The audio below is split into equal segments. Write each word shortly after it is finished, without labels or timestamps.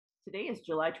Today is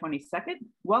July 22nd.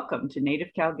 Welcome to Native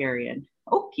Calgarian.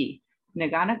 Oki,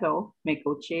 Naganago,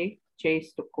 Mekoche, Che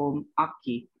Stokom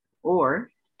Aki, or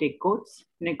Dekots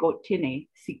Negotine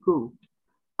Siku.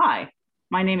 Hi,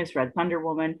 my name is Red Thunder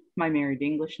Woman. My married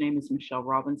English name is Michelle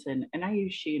Robinson, and I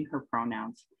use she and her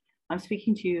pronouns. I'm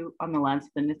speaking to you on the lands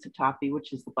of the Niitsitapi,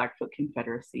 which is the Blackfoot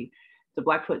Confederacy. The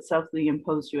Blackfoot south of the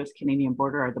imposed US-Canadian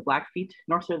border are the Blackfeet.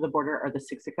 North of the border are the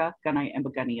Siksika, Gunai, and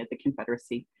Piikani of the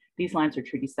Confederacy. These lands are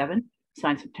Treaty 7,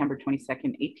 signed September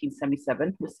 22nd,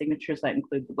 1877, with signatures that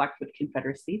include the Blackfoot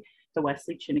Confederacy, the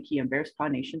Wesley, Chiniki, and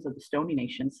Bearspaw Nations of the Stoney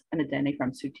Nations, and the Dene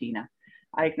from Tsuut'ina.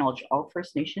 I acknowledge all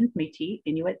First Nation, Métis,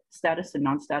 Inuit, status, and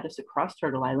non-status across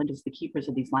Turtle Island as the keepers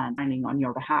of these lands, signing on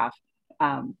your behalf.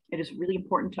 It is really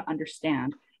important to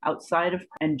understand outside of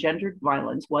and gendered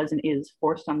violence was and is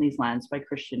forced on these lands by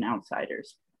Christian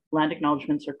outsiders. Land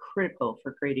acknowledgements are critical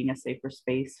for creating a safer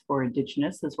space for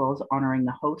Indigenous, as well as honoring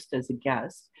the host as a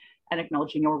guest and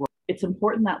acknowledging your role. It's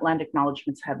important that land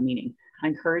acknowledgements have meaning. I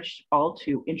encourage all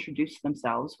to introduce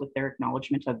themselves with their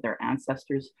acknowledgement of their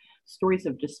ancestors, stories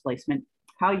of displacement,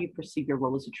 how you perceive your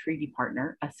role as a treaty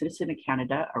partner, a citizen of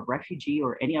Canada, a refugee,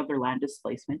 or any other land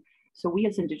displacement, so we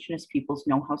as Indigenous peoples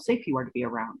know how safe you are to be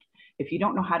around. If you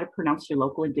don't know how to pronounce your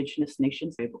local Indigenous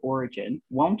nations of origin,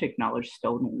 won't acknowledge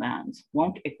stolen lands,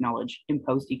 won't acknowledge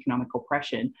imposed economic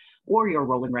oppression, or your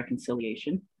role in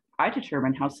reconciliation, I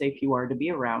determine how safe you are to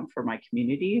be around for my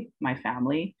community, my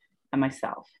family, and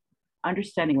myself.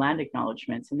 Understanding land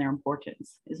acknowledgements and their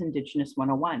importance is Indigenous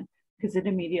 101, because it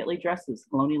immediately addresses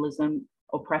colonialism,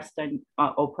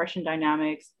 oppression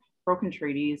dynamics, broken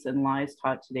treaties, and lies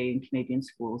taught today in Canadian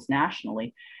schools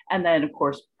nationally, and then, of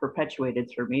course, perpetuated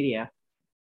through media.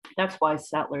 That's why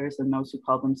settlers and those who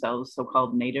call themselves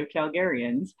so-called Native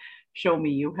Calgarians show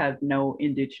me you have no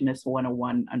Indigenous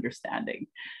 101 understanding.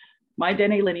 My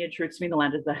Dene lineage roots me in the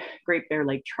land of the Great Bear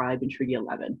Lake tribe in Treaty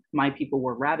 11. My people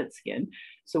wore rabbit skin,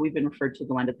 so we've been referred to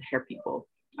the land of the Hare people.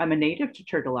 I'm a native to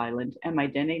Turtle Island, and my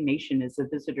Dene nation is a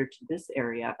visitor to this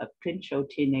area of Pincho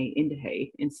Tine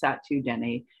Indahe in Satu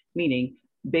Dene, meaning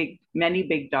many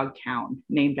big dog town,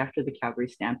 named after the Calgary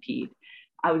Stampede.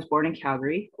 I was born in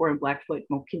Calgary, or in Blackfoot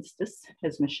Mohkinstsis,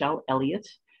 as Michelle Elliott,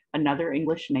 another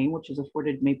English name which has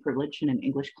afforded me privilege in an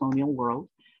English colonial world.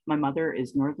 My mother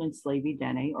is Northern Slavey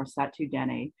Dene, or Satu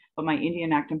Dene, but my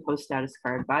Indian Act Imposed status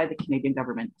card by the Canadian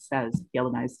government says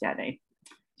Yellowknives Dene.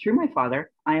 Through my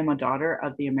father, I am a daughter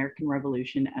of the American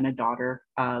Revolution and a daughter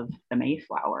of the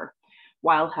Mayflower,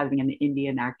 while having an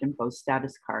Indian Act Imposed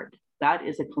status card. That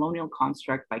is a colonial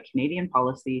construct by Canadian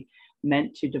policy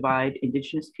meant to divide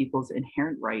Indigenous peoples'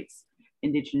 inherent rights.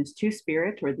 Indigenous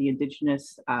Two-Spirit, or the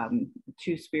Indigenous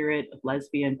Two-Spirit,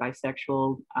 lesbian,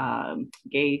 bisexual,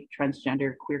 gay,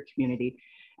 transgender, queer community,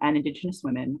 and Indigenous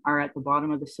women are at the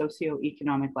bottom of the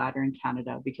socio-economic ladder in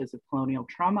Canada because of colonial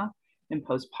trauma,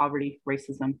 imposed poverty,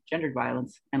 racism, gendered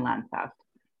violence, and land theft.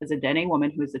 As a Dene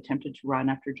woman who has attempted to run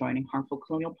after joining harmful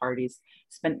colonial parties,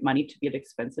 spent money to be at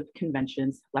expensive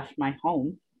conventions, left my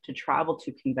home to travel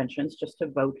to conventions just to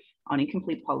vote on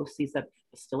incomplete policies that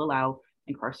still allow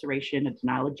incarceration, a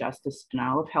denial of justice,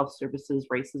 denial of health services,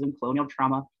 racism, colonial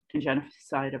trauma, and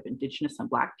genocide of Indigenous and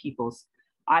Black peoples,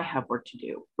 I have work to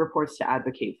do, reports to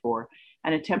advocate for,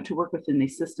 and attempt to work within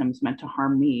these systems meant to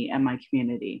harm me and my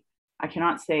community. I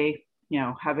cannot say,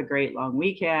 have a great long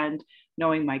weekend,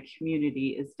 knowing my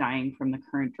community is dying from the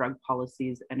current drug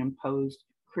policies and imposed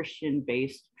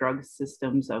Christian-based drug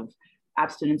systems of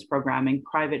abstinence programming,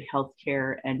 private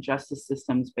healthcare, and justice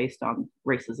systems based on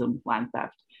racism, land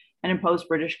theft, and imposed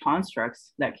British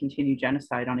constructs that continue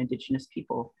genocide on Indigenous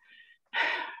people.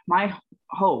 My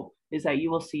hope is that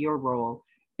you will see your role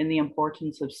in the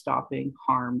importance of stopping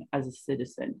harm as a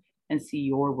citizen and see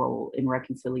your role in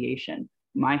reconciliation.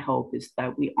 My hope is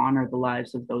that we honor the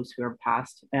lives of those who are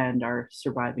past and are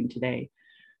surviving today.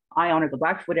 I honor the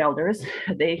Blackfoot elders.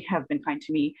 They have been kind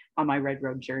to me on my Red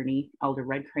Road journey. Elder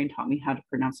Red Crane taught me how to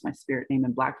pronounce my spirit name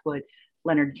in Blackfoot.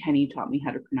 Leonard Kenny taught me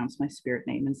how to pronounce my spirit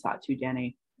name in Satu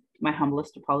Dene. My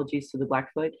humblest apologies to the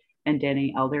Blackfoot and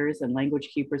Dene elders and language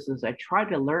keepers as I try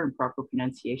to learn proper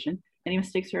pronunciation. Any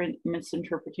mistakes or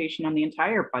misinterpretation on the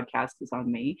entire podcast is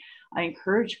on me. I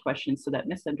encourage questions so that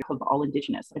misunderstanding of all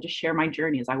Indigenous. I just share my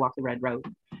journey as I walk the Red Road.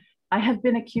 I have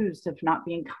been accused of not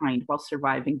being kind while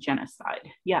surviving genocide,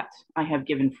 yet I have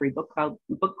given free book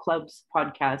clubs,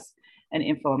 podcasts, and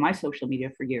info on my social media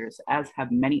for years, as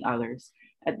have many others.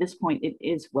 At this point, it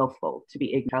is willful to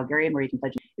be ignorant. Calgarian, where you can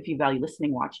pledge. If you value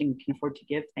listening, watching, can afford to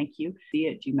give, thank you.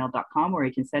 @gmail.com, where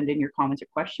you can send in your comments or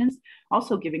questions.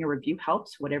 Also, giving a review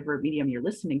helps, whatever medium you're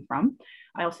listening from.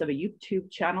 I also have a YouTube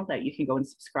channel that you can go and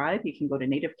subscribe. You can go to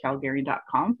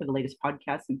nativecalgarian.com for the latest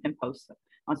podcasts and pin posts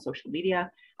on social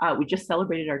media. We just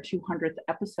celebrated our 200th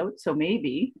episode, so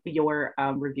maybe your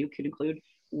review could include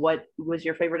what was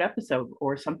your favorite episode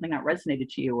or something that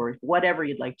resonated to you or whatever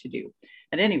you'd like to do.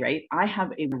 At any rate, I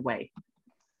have a way.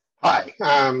 Hi,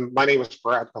 my name is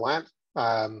Brad Gallant.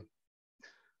 I'm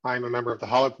a member of the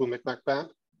Hollowpoo Micmac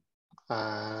Band.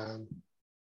 And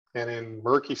in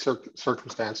murky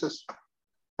circumstances,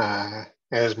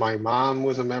 as my mom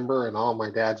was a member and all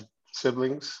my dad's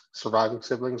surviving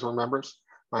siblings were members,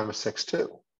 I'm a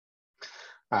 6'2".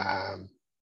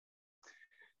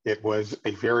 It was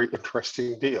a very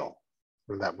interesting deal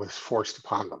that was forced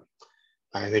upon them.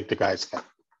 I think the guys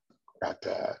got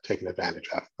taken advantage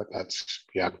of, but that's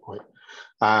beyond the point.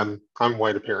 I'm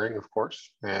white appearing, of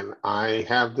course, and I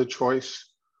have the choice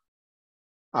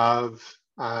of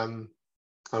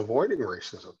avoiding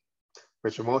racism,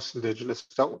 which most Indigenous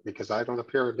don't, because I don't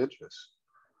appear Indigenous.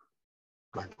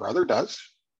 My brother does.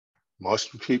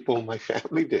 Most people in my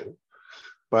family do.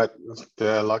 But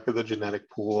the luck of the genetic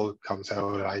pool comes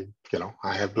out, I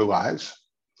have blue eyes.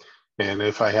 And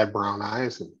if I had brown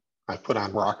eyes, and I put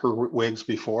on rocker wigs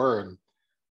before, and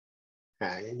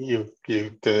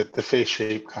the face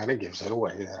shape kind of gives it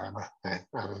away that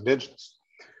I'm Indigenous.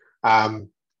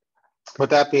 But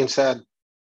that being said,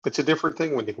 it's a different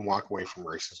thing when you can walk away from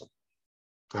racism.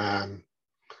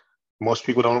 Most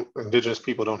Indigenous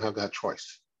people don't have that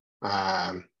choice.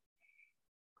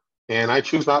 And I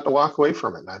choose not to walk away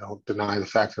from it. I don't deny the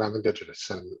fact that I'm Indigenous,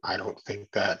 and I don't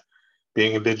think that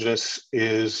being Indigenous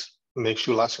makes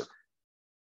you lesser.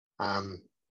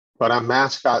 But on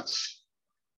mascots,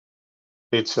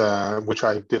 it's which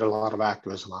I did a lot of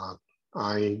activism on.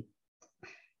 I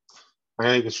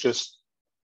think it's just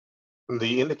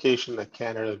the indication that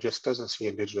Canada just doesn't see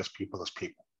Indigenous people as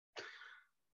people.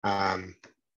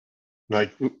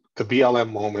 Like the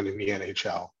BLM moment in the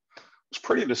NHL was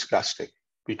pretty disgusting,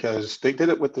 because they did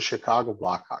it with the Chicago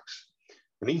Blackhawks,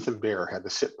 and Ethan Bear had to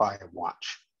sit by and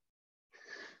watch.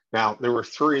 Now, there were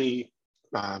three,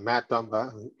 Matt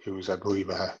Dumba, who's, I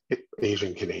believe,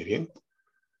 Asian Canadian.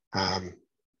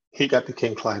 He got the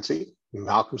King Clancy.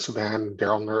 Malcolm Subban and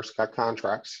Daryl Nurse got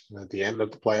contracts. And at the end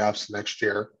of the playoffs next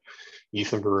year,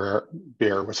 Ethan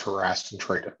Bear was harassed and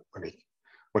traded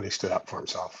when he stood up for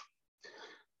himself.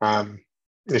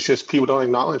 It's just people don't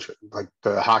acknowledge it. Like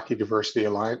the Hockey Diversity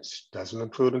Alliance doesn't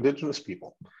include Indigenous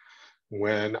people.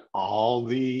 When all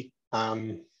the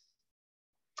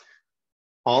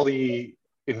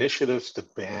initiatives to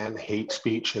ban hate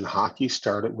speech in hockey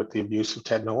started with the abuse of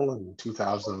Ted Nolan in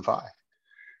 2005.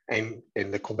 And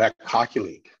in the Quebec Hockey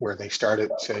League, where they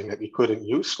started saying that you couldn't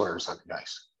use slurs on the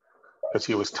ice because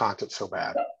he was taunted so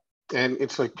bad. And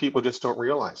it's like people just don't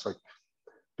realize. Like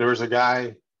there was a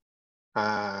guy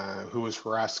who was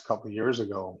harassed a couple of years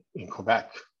ago in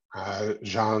Quebec,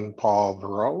 Jean-Paul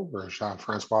Vereau, or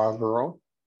Jean-Francois Vereau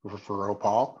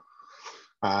Paul.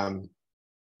 I'm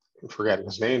forgetting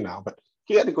his name now, but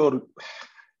he had to go to,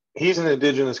 he's an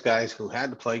Indigenous guy who had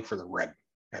to play for the Red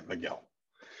at McGill.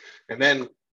 And then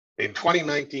in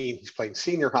 2019, he's playing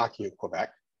senior hockey in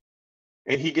Quebec,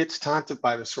 and he gets taunted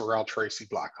by the Sorel Tracy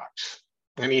Blackhawks,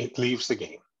 and he leaves the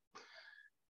game.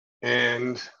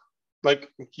 And like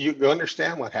you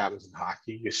understand what happens in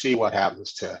hockey. You see what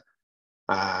happens to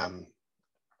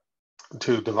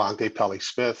Devontae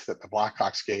Pelly-Smith at the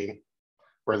Blackhawks game,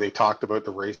 where they talked about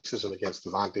the racism against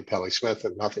Devontae Pelly-Smith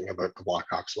and nothing about the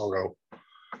Blackhawks logo.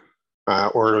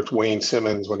 Or to Wayne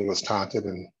Simmons when he was taunted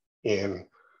in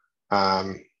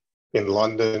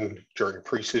London during a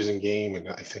preseason game in,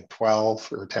 I think,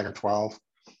 10 or 12.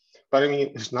 But I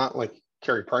mean, it's not like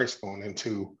Carey Price going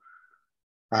into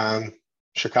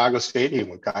Chicago Stadium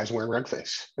with guys wearing red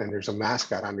face and there's a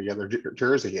mascot on the other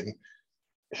jersey. And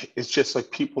it's just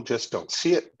like people just don't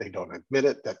see it. They don't admit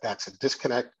it, that's a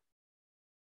disconnect.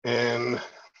 And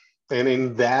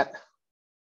in that,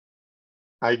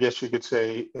 I guess you could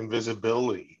say,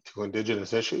 invisibility to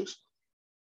Indigenous issues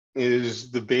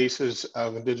is the basis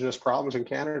of Indigenous problems in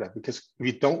Canada. Because if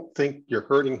you don't think you're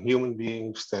hurting human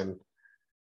beings, then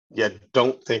you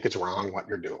don't think it's wrong what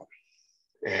you're doing.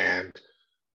 And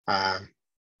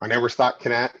I never thought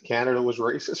Canada was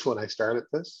racist when I started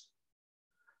this.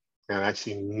 And I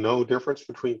see no difference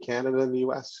between Canada and the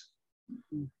US.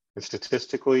 And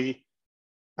statistically,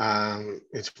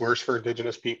 it's worse for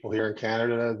Indigenous people here in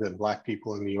Canada than Black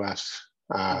people in the US.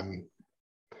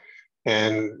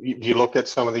 And you look at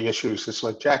some of the issues, it's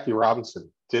like Jackie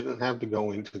Robinson didn't have to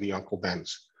go into the Uncle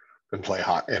Ben's and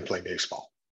play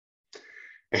baseball.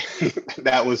 And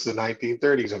that was the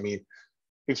 1930s. I mean,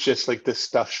 it's just like this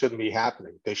stuff shouldn't be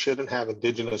happening. They shouldn't have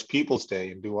Indigenous Peoples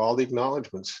Day and do all the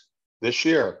acknowledgements this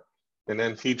year and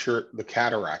then feature the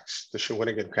Cataracts, the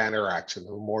Shawinigan Cataracts in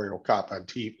the Memorial Cup on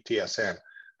TSN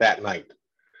that night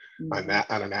on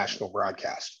a national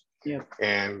broadcast. Yeah.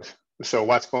 And so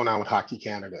what's going on with Hockey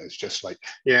Canada is just like,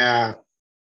 yeah,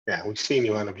 we've seen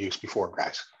you on abuse before,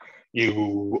 guys.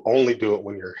 You only do it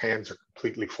when your hands are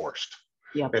completely forced.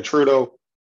 Yeah. And Trudeau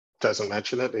doesn't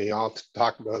mention it. They all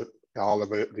talk about all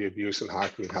about the abuse in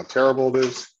hockey and how terrible it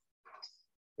is.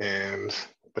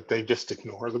 But they just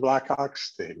ignore the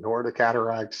Blackhawks, they ignore the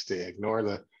Cataracts, they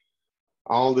ignore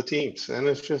all the teams. And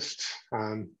it's just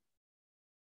can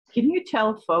you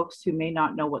tell folks who may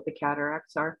not know what the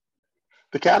Cataracts are?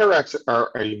 The Cataracts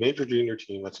are a major junior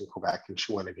team that's in Quebec and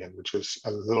Shawinigan, which is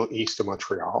a little east of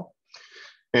Montreal.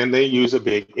 And they use a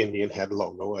big Indian head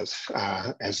logo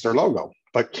as their logo.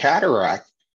 But Cataract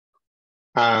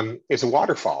is a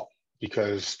waterfall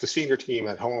because the senior team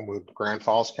at home with Grand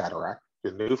Falls Cataract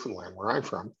in Newfoundland, where I'm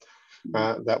from,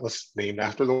 that was named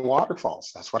after the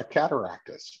waterfalls. That's what a cataract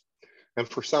is. And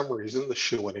for some reason, the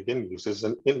Shawinigan uses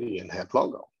an Indian head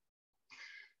logo.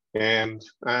 And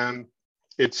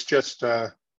it's just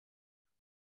the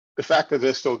fact that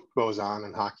this still goes on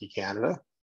in Hockey Canada,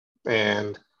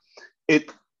 and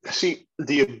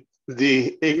the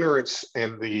ignorance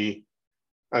and the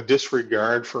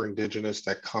disregard for Indigenous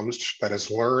that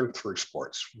is learned through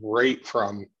sports right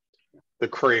from the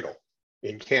cradle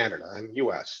in Canada and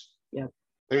US. Yeah.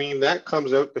 I mean, that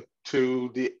comes out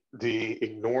to the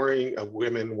ignoring of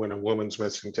women when a woman's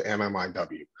missing to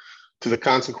MMIW, to the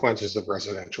consequences of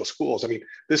residential schools. I mean,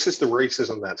 this is the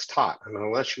racism that's taught. And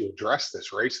unless you address this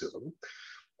racism,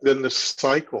 then the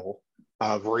cycle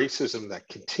of racism that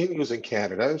continues in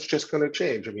Canada is just going to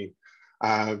change. I mean,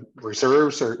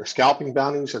 reserves or scalping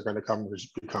bounties are going to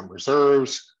become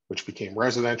reserves, which became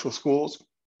residential schools,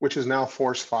 which is now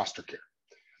forced foster care.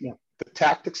 Yeah. The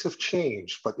tactics have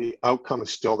changed, but the outcome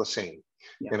is still the same.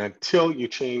 Yeah. And until you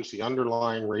change the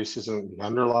underlying racism, the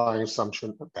underlying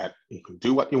assumption that you can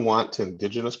do what you want to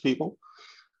Indigenous people,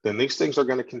 then these things are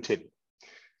going to continue.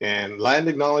 And land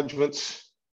acknowledgements,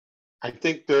 I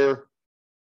think they're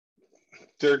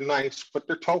nice, but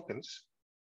they're tokens.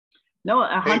 No,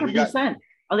 100%.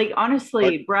 Like,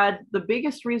 honestly, Brad, the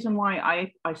biggest reason why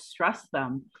I stress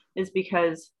them is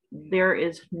because there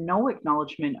is no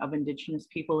acknowledgement of Indigenous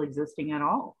people existing at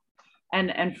all.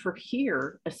 And for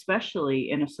here,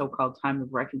 especially in a so-called time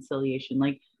of reconciliation,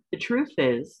 like, the truth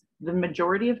is the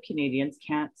majority of Canadians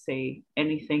can't say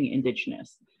anything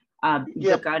Indigenous.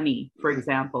 The Gani, for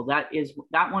example,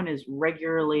 that one is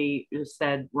regularly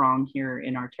said wrong here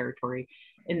in our territory.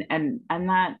 And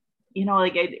that, you know,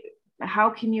 like, how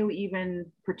can you even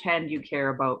pretend you care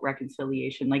about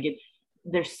reconciliation? Like,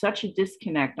 there's such a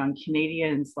disconnect on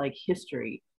Canadians' like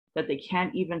history that they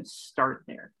can't even start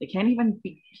there. They can't even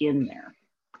begin there.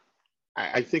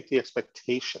 I think the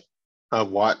expectation of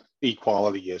what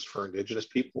equality is for Indigenous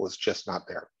people is just not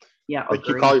there. Yeah, like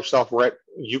agreed. You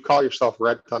call yourself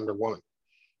Red Thunder Woman.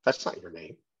 That's not your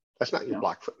name. That's not your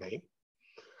Blackfoot name.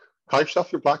 Call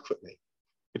yourself your Blackfoot name.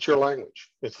 It's your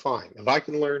language. It's fine. If I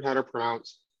can learn how to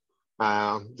pronounce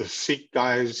the Sikh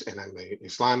guys and then the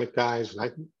Islamic guys, and I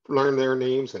can learn their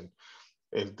names, and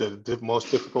the most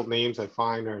difficult names I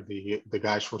find are the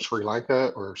guys from Sri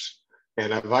Lanka,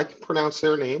 and if I can pronounce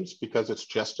their names because it's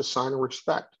just a sign of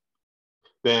respect,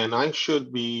 then I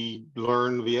should be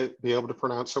able to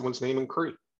pronounce someone's name in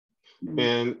Cree. Mm-hmm.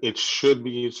 And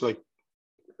it's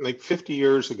like 50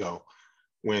 years ago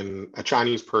when a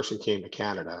Chinese person came to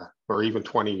Canada, or even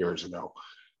 20 years ago,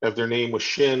 if their name was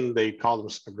Shin, a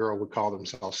girl would call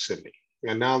themselves Sydney.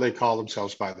 And now they call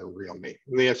themselves by their real name.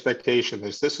 And the expectation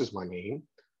is, this is my name.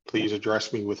 Please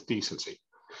address me with decency.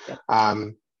 Yeah.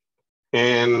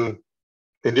 And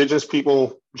Indigenous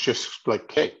people just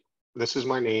like, hey, this is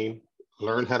my name.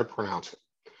 Learn how to pronounce it.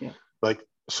 Yeah. Like,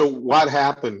 so what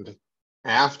happened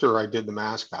after I did the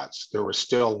mascots? There was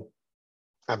still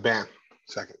a banner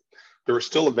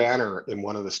in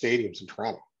one of the stadiums in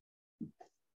Toronto.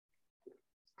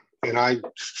 And I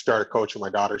started coaching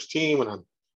my daughter's team, and I'm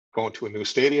going to a new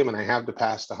stadium, and I had to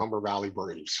pass the Humber Valley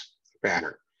Braves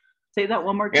banner. Say that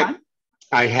one more time.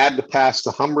 I had to pass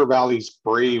the Humber Valley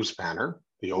Braves banner,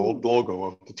 the old logo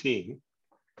of the team,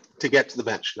 to get to the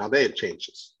bench. Now, they had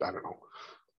changed this, I don't know,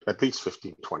 at least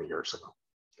 15, 20 years ago.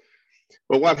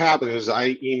 But what happened is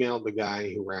I emailed the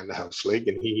guy who ran the House League,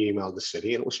 and he emailed the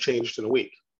city, and it was changed in a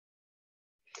week.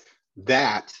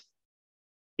 That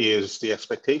is the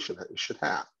expectation that you should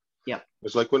have. Yep.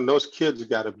 It's like when those kids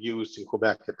got abused in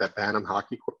Quebec at that Bantam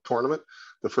hockey tournament,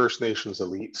 the First Nations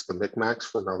elites, the Micmacs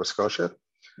from Nova Scotia,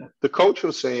 yep. The coach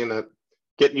was saying that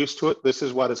get used to it. This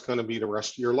is what it's going to be the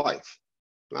rest of your life.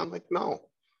 And I'm like, no,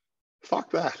 fuck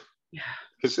that. Yeah.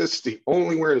 Because it's the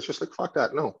only word. It's just like, fuck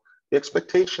that. No, the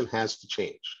expectation has to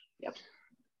change. Yep.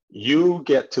 You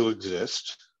get to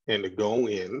exist and to go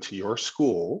into your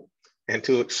school and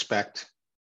to expect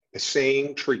the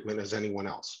same treatment as anyone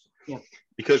else. Yep.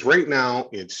 Because right now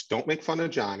it's don't make fun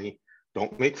of Johnny,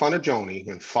 don't make fun of Joni,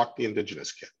 and fuck the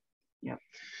Indigenous kid. Yep.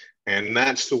 And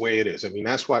that's the way it is. I mean,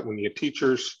 that's why when your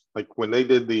teachers, like when they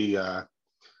did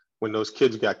when those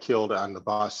kids got killed on the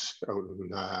bus out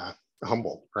in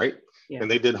Humboldt, right? Yeah.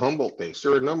 And they did Humboldt Days.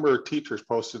 There were a number of teachers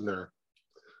posted their,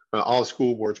 all the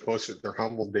school boards posted their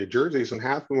Humboldt Day jerseys, and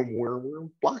half of them were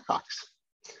Blackhawks.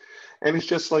 And it's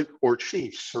just like, or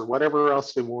Chiefs, or whatever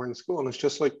else they wore in school. And it's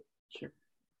just like, sure.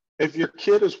 If your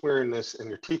kid is wearing this and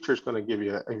your teacher's going to give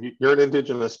you, if you're an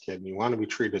Indigenous kid and you want to be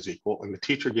treated as equal, and the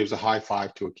teacher gives a high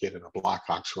five to a kid in a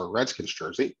Blackhawks or a Redskins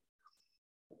jersey,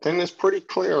 then it's pretty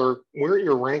clear where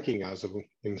you're ranking as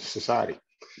in society.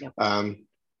 Yep.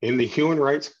 In the human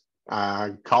rights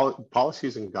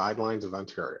policies and guidelines of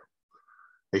Ontario,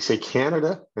 they say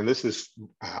Canada, and this is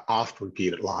oft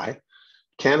repeated lie,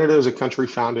 Canada is a country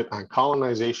founded on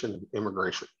colonization and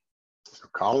immigration. So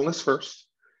colonists first,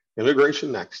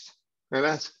 immigration next. And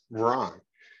that's wrong.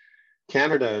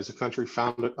 Canada is a country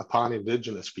founded upon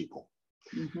Indigenous people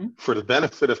for the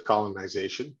benefit of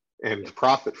colonization and to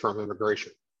profit from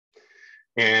immigration.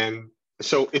 And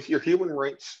so if your Human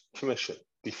Rights Commission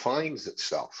defines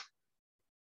itself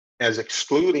as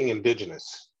excluding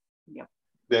Indigenous,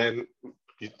 then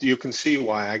you can see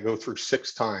why I go through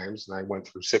 6 times, and I went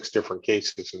through 6 different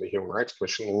cases in the Human Rights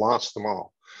Commission and lost them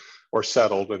all, or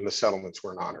settled, and the settlements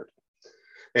weren't honored.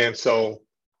 And so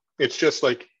it's just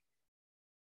like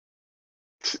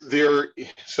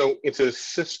so it's a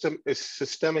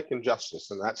systemic injustice,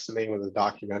 and that's the name of the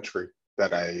documentary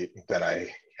that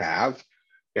I have,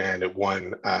 and it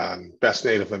won Best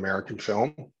Native American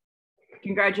Film.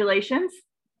 Congratulations.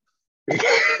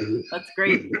 That's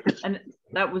great. And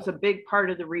that was a big part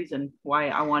of the reason why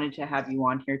I wanted to have you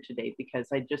on here today, because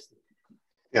I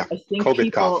think COVID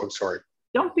people, cough, I'm sorry.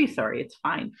 Don't be sorry, it's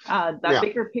fine.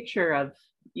 Bigger picture of,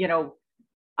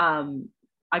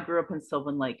 I grew up in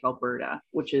Sylvan Lake, Alberta,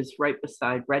 which is right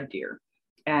beside Red Deer.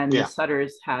 And the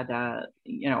Sutters had a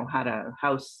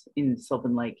house in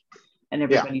Sylvan Lake, and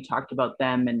everybody talked about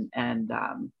them and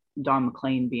Don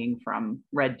McLean being from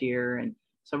Red Deer. And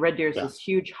so Red Deer is this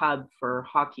huge hub for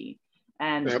hockey.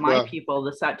 And people,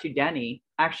 the Satu Deni,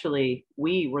 actually,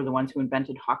 we were the ones who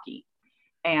invented hockey.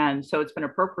 And so it's been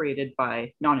appropriated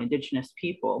by non-Indigenous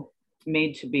people,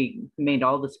 made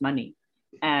all this money.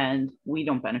 And we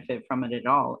don't benefit from it at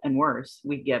all. And worse,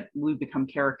 we become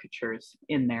caricatures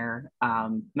in their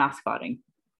mascotting.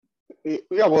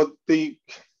 Yeah, well, the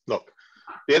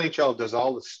NHL does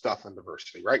all this stuff on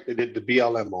diversity, right? They did the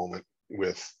BLM moment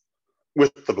with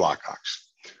the Blackhawks.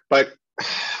 But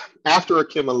after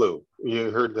Akim Aliu, you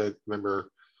heard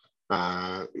remember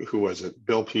who was it?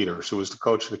 Bill Peters, who was the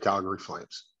coach of the Calgary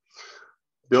Flames.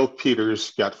 Bill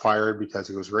Peters got fired because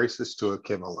he was racist to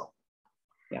Akim Aliu.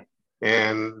 Yeah.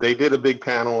 And they did a big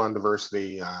panel on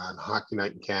diversity on Hockey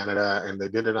Night in Canada, and they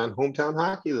did it on Hometown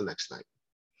Hockey the next night.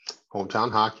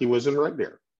 Hometown Hockey was in Red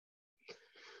Deer.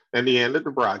 And he ended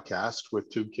the broadcast with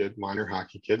 2 minor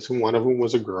hockey kids, and one of them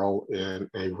was a girl in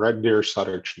a Red Deer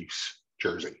Sutter Chiefs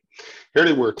jersey. Here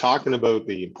they were talking about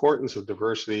the importance of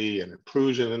diversity and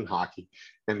inclusion in hockey,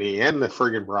 and they end the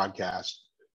friggin' broadcast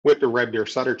with the Red Deer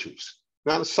Sutter Chiefs.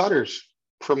 Now the Sutters,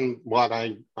 from what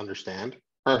I understand,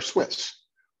 are Swiss.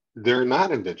 They're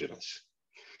not Indigenous.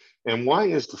 And why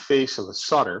is the face of a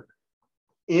Sutter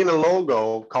in a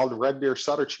logo called the Red Deer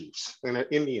Sutter Chiefs and an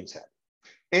Indian's head?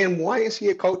 And why is he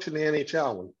a coach in the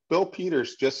NHL when Bill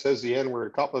Peters just says the N-word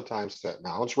a couple of times? That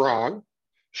now it's wrong,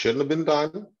 shouldn't have been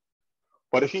done.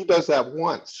 But if he does that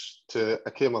once to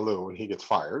Akim Aliu and he gets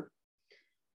fired,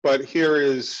 but here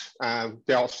is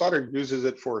Dal Sutter uses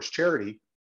it for his charity,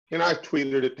 and I've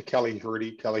tweeted it to Kelly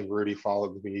Hrudey. Kelly Hrudey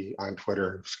followed me on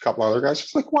Twitter. There's a couple other guys.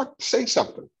 It's like, what? Say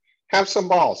something. Have some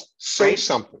balls. Say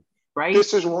something. Right.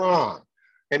 This is wrong.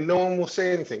 And no one will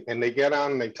say anything. And they get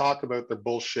on and they talk about their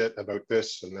bullshit about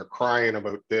this, and they're crying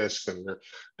about this, and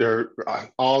they're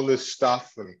all this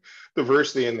stuff and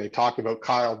diversity. And they talk about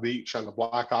Kyle Beach on the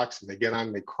Blackhawks, and they get on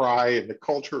and they cry, and the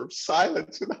culture of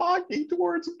silence in hockey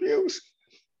towards abuse.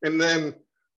 And then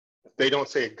they don't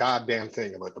say a goddamn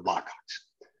thing about the Blackhawks.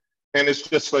 And it's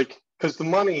just like, because the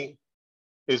money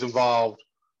is involved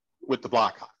with the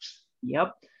Blackhawks.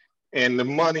 Yep. And the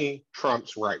money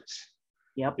trumps rights.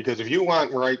 Yep. Because if you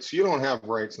want rights, you don't have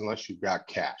rights unless you've got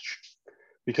cash.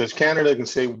 Because Canada can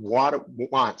say what it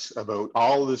wants about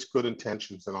all this good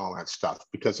intentions and all that stuff.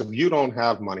 Because if you don't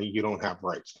have money, you don't have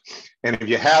rights. And if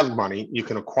you have money, you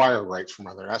can acquire rights from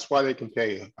others. That's why they can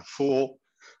pay a fool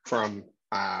from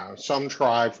some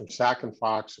tribe from Sac and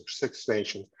Fox or Six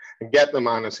Nations and get them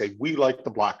on and say, we like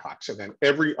the Blackhawks. And then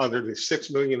every other, the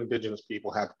 6 million Indigenous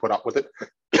people have to put up with it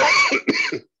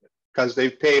because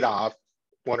they've paid off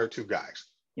one or two guys.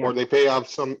 Yeah. Or they pay off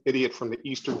some idiot from the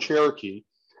Eastern Cherokee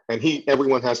and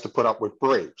everyone has to put up with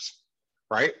Braves,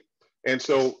 right? And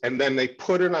so, and then they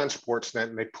put it on Sportsnet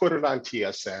and they put it on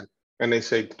TSN and they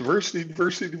say, diversity,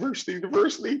 diversity, diversity,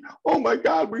 diversity. Oh my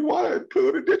God, we want to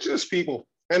include Indigenous people.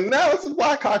 And now it's the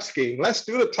Blackhawks game. Let's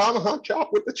do the tomahawk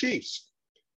chop with the Chiefs.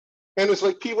 And it's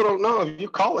like, people don't know, if you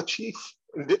call a chief,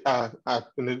 an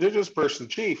Indigenous person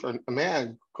chief, or a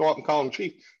man, go out and call him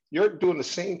chief, you're doing the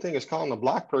same thing as calling a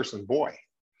Black person boy.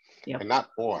 Yep. And not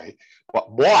boy,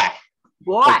 but boy.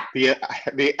 Boy. Like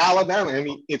the Alabama, I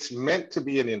mean, it's meant to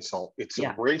be an insult. It's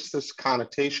a racist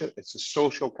connotation. It's a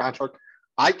social construct.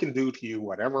 I can do to you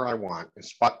whatever I want,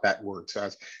 is what that word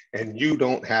says, and you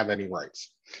don't have any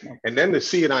rights. Yep. And then to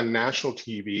see it on national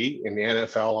TV in the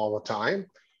NFL all the time,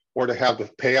 or to have to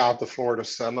pay off the Florida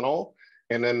Seminole,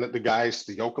 and then the guys,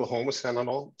 the Oklahoma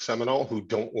Seminole who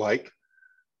don't like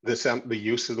the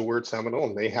use of the word Seminole,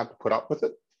 and they have to put up with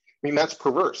it. I mean, that's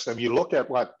perverse. If you look at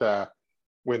what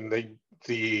when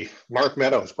the Mark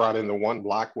Meadows brought in the one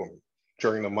Black woman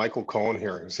during the Michael Cohen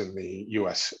hearings in the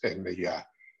U.S. in the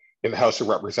House of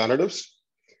Representatives.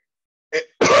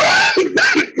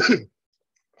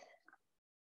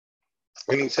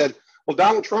 And he said, well,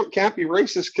 Donald Trump can't be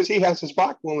racist because he has his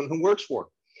Black woman who works for him.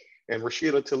 And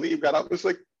Rashida Tlaib got up and was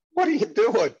like, what are you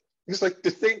doing? He's like,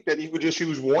 to think that he would just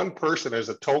use one person as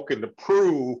a token to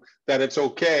prove that it's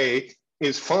okay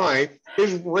is fine,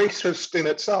 is racist in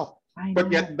itself.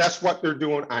 But yet that's what they're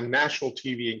doing on national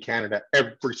TV in Canada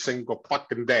every single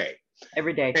fucking day.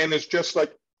 Every day. And it's just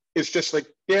like,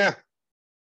 yeah.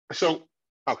 So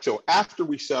after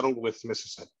we settled with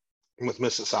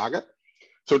Mississauga,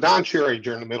 so Don Cherry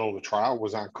during the middle of the trial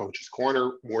was on Coach's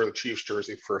Corner, wore the Chiefs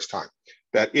jersey first time.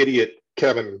 That idiot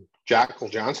Kevin Jackal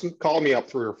Johnson called me up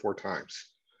 3 or 4 times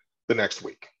the next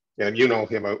week. And you know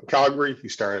him out in Calgary, he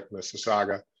started at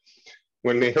Mississauga.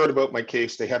 When they heard about my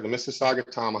case, they had the Mississauga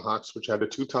Tomahawks, which had the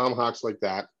 2 tomahawks like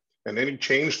that. And then he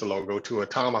changed the logo to a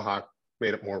tomahawk,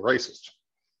 made it more racist.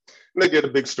 And they did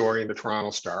a big story in the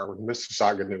Toronto Star with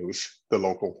Mississauga News, the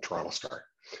local Toronto Star.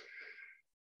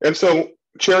 And so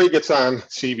Cherry gets on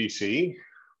CBC.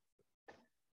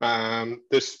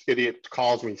 This idiot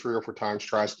calls me 3 or 4 times,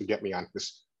 tries to get me on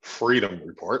this Freedom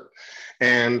Report.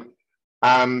 And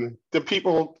some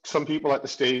people at the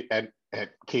state at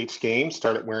Kate's game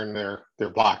started wearing their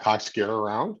Blackhawks gear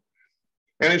around.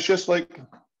 And it's just like,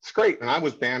 it's great. And I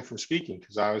was banned from speaking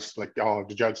because I was like, oh,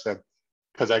 the judge said,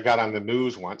 because I got on the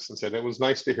news once and said, it was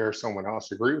nice to hear someone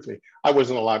else agree with me. I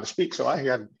wasn't allowed to speak. So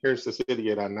here's this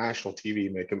idiot on national TV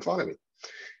making fun of me.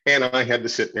 And I had to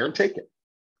sit there and take it.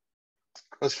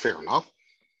 That's fair enough.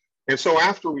 And so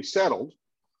after we settled,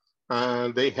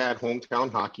 they had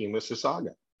hometown hockey in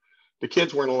Mississauga. The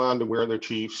kids weren't allowed to wear their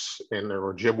Chiefs and their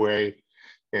Ojibwe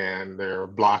and their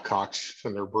Blackhawks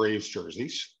and their Braves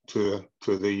jerseys to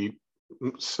the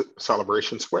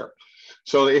celebration square.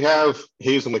 So they have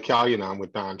Hazel McCallion on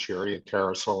with Don Cherry and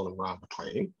Tara Sloan and Ron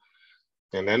McLean.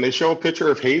 And then they show a picture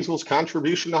of Hazel's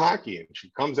contribution to hockey, and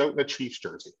she comes out in a Chiefs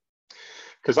jersey.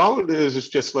 Because all it is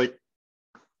just like,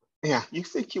 yeah, you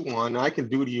think you won, I can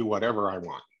do to you whatever I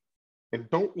want. And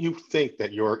don't you think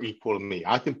that you're equal to me?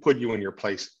 I can put you in your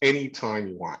place anytime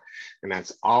you want. And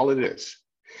that's all it is.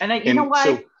 And you know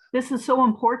why this is so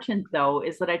important, though,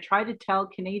 is that I try to tell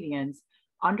Canadians,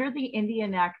 under the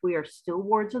Indian Act, we are still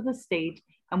wards of the state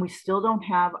and we still don't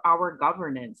have our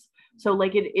governance. So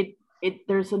like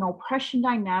there's an oppression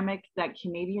dynamic that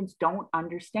Canadians don't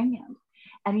understand.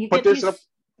 And you get these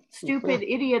stupid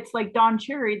idiots like Don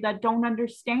Cherry that don't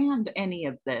understand any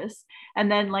of this. And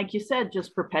then, like you said,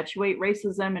 just perpetuate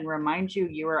racism and remind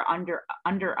you are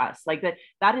under us. Like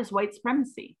that is white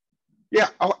supremacy. Yeah,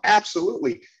 oh,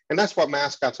 absolutely. And that's what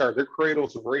mascots are. They're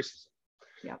cradles of racism.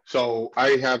 Yeah. So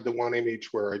I have the one image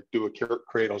where I do a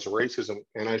cradles of racism,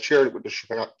 and I shared it with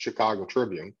the Chicago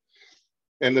Tribune.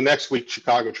 And the next week,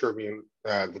 Chicago Tribune,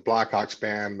 the Blackhawks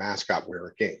ban mascot wear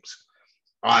at games.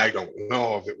 I don't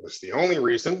know if it was the only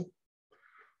reason,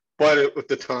 but at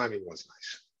the timing was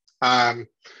nice.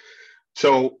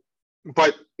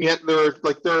 But yet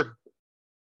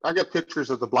I got pictures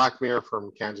of the Black Mayor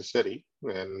from Kansas City,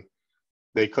 and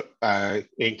They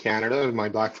in Canada, my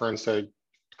black friends say,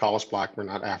 call us black, we're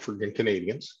not African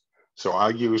Canadians. So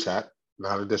I'll use that,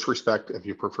 not a disrespect if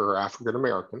you prefer African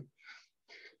American.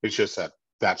 It's just that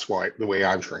that's why the way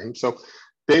I'm trained. So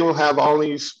they will have all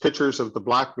these pictures of the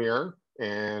Black Mayor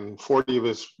and 40 of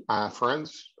his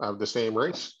friends of the same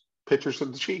race, pictures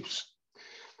of the Chiefs.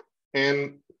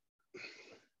 And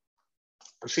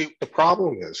see, the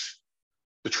problem is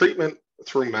the treatment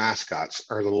through mascots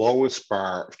are the lowest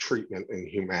bar of treatment in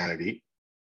humanity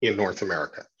in North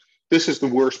America. This is the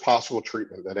worst possible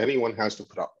treatment that anyone has to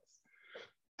put up with.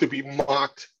 To be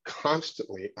mocked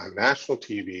constantly on national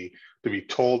TV, to be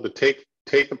told to take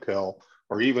a pill,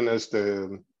 or even as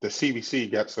the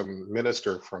CBC gets a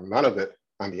minister from Nunavut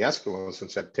on the Eskimos and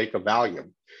said, take a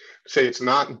Valium, say it's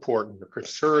not important, the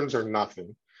concerns are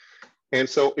nothing. And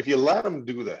so if you let them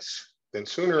do this, then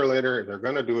sooner or later, they're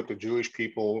going to do it to Jewish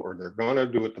people, or they're going to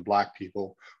do it to Black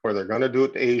people, or they're going to do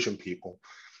it to Asian people.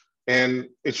 And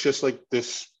it's just like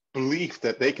this belief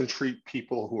that they can treat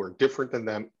people who are different than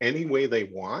them any way they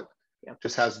want,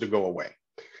 just has to go away.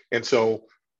 And so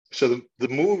the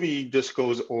movie just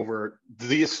goes over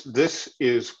this. This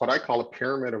is what I call a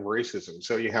pyramid of racism.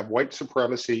 So you have white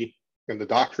supremacy and the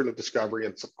doctrine of discovery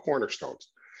and some cornerstones.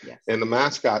 Yes. And the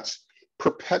mascots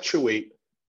perpetuate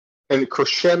and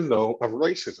crescendo of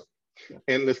racism.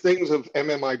 And the things of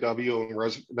MMIW and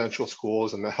residential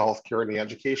schools and the healthcare and the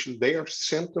education, they are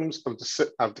symptoms of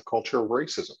the culture of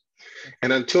racism.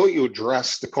 And until you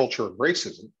address the culture of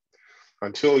racism,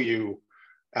 until you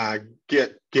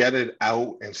get it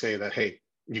out and say that, hey,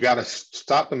 you got to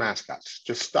stop the mascots,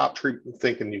 just stop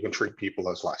thinking you can treat people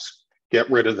as less,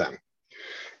 get rid of them,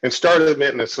 and start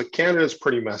admitting it's like Canada's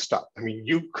pretty messed up. I mean,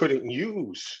 you couldn't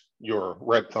use your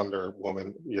Red Thunder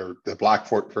woman, the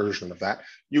Blackfoot version of that,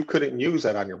 you couldn't use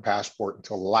that on your passport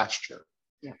until last year.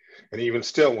 Yeah. And even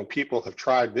still, when people have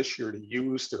tried this year to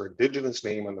use their Indigenous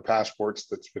name on the passports,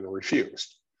 that's been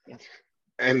refused. Yeah.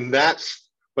 And that's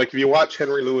like, if you watch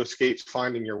Henry Louis Gates'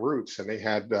 Finding Your Roots, and they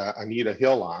had Anita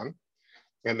Hill on,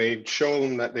 and they'd show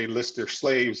them that they list their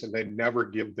slaves and they'd never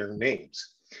give their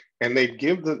names. And they'd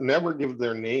never give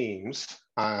their names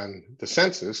on the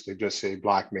census. They just say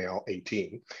Black male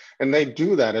 18. And they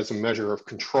do that as a measure of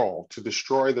control to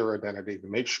destroy their identity, to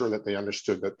make sure that they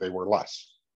understood that they were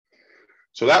less.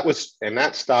 So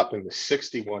that stopped in the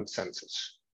 61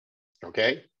 census,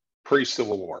 okay?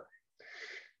 Pre-Civil War.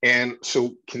 And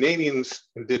so Canadians,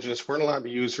 Indigenous, weren't allowed to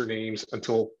use their names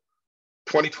until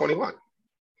 2021.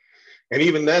 And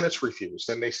even then it's refused.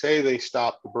 And they say they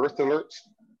stopped the birth alerts,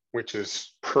 which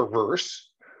is perverse.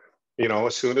 You know,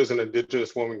 as soon as an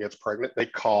Indigenous woman gets pregnant, they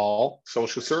call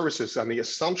social services on the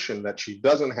assumption that she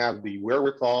doesn't have the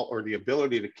wherewithal or the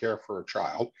ability to care for a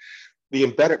child. The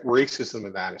embedded racism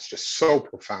in that is just so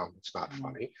profound, it's not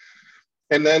funny.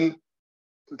 And then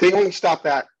they only stopped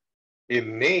that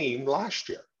in name last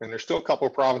year. And there's still a couple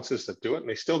of provinces that do it, and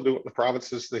they still do it in the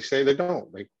provinces they say they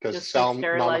don't, because it's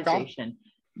sterilization.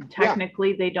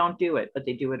 Technically, they don't do it, but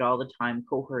they do it all the time,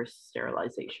 coerced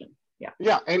sterilization. Yeah.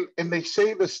 Yeah. And they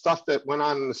say the stuff that went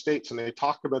on in the States, and they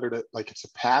talk about it like it's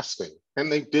a past thing.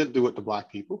 And they did do it to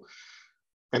Black people.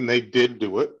 And they did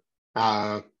do it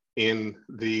in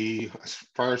as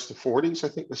far as the 40s, I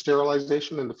think, the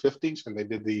sterilization in the 50s. And they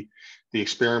did the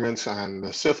experiments on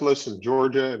the syphilis in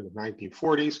Georgia in the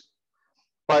 1940s.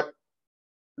 But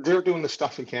they're doing the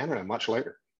stuff in Canada much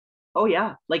later. Oh,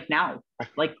 yeah. Like now,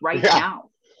 like right now.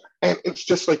 And it's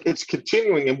just like, it's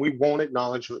continuing, and we won't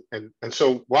acknowledge it. And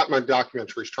so what my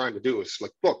documentary is trying to do is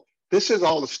like, look, this is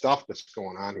all the stuff that's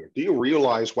going on here. Do you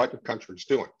realize what your country's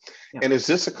doing? Yeah. And is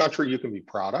this a country you can be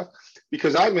proud of?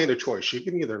 Because I made a choice. You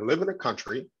can either live in a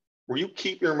country where you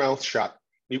keep your mouth shut,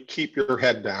 you keep your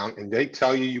head down, and they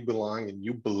tell you you belong and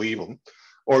you believe them,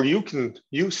 or you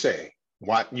say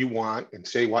what you want and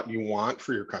say what you want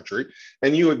for your country,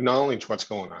 and you acknowledge what's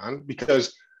going on,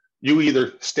 because you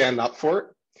either stand up for it.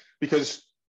 Because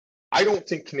I don't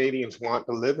think Canadians want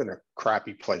to live in a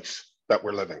crappy place that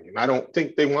we're living in. I don't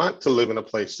think they want to live in a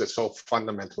place that's so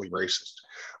fundamentally racist.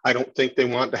 I don't think they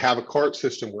want to have a court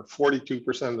system where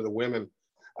 42% of the women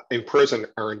in prison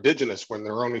are Indigenous when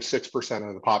they're only 6%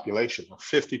 of the population, or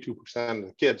 52% of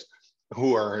the kids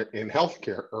who are in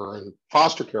healthcare or in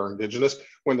foster care are Indigenous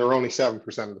when they're only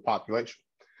 7% of the population.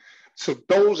 So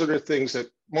those are the things that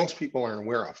most people aren't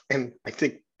aware of. And I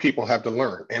think people have to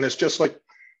learn. And it's just like,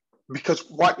 because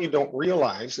what you don't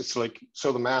realize, it's like,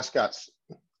 so the mascots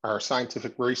are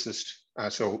scientific racist.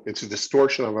 So it's a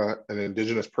distortion of an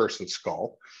Indigenous person's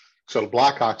skull. So the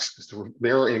Blackhawks is the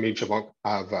mirror image of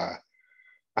the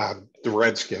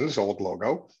Redskins' old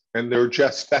logo. And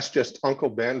that's just Uncle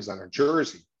Ben's on a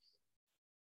jersey.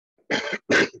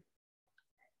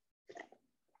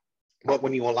 But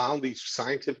when you allow these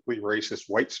scientifically racist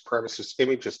white supremacist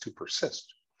images to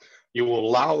persist, you will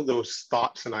allow those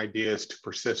thoughts and ideas to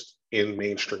persist in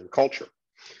mainstream culture.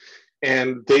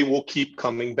 And they will keep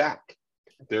coming back.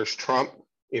 There's Trump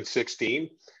in 16,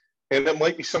 and it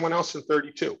might be someone else in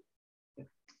 32.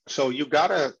 So you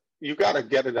gotta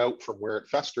get it out from where it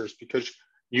festers, because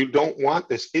you don't want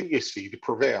this idiocy to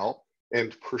prevail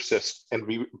and persist and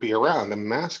be around. The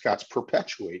mascots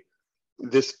perpetuate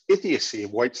this idiocy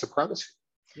of white supremacy.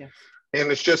 Yes.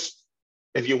 And it's just,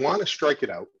 if you want to strike it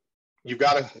out, you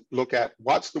got to look at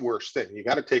what's the worst thing. You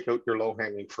got to take out your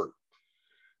low-hanging fruit.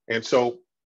 And so,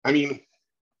 I mean,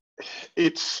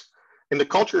 and the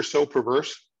culture is so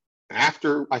perverse.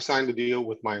 After I signed the deal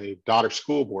with my daughter's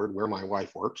school board, where my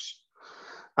wife works,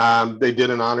 they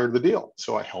didn't honor the deal.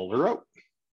 So I held her out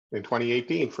in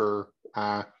 2018 for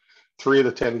 3 of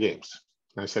the 10 games.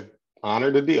 And I said,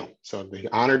 honor the deal. So they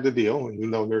honored the deal,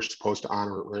 even though they're supposed to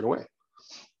honor it right away.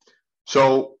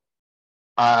 So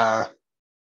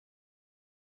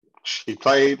she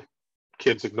played,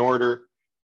 kids ignored her,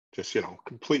 just,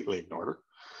 completely ignored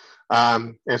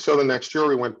her. And so the next year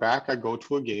we went back. I go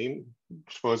to a game,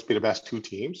 supposed to be the best 2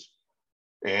 teams.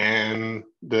 And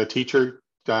the teacher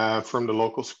from the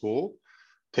local school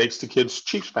takes the kid's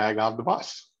Chiefs bag off the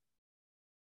bus.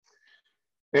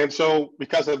 And so,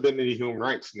 because I've been to the human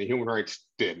rights, and the human rights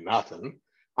did nothing,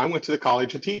 I went to the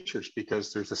College of Teachers,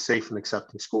 because there's a safe and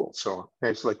accepting school. So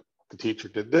it's like, the teacher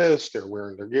did this, they're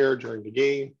wearing their gear during the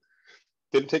game.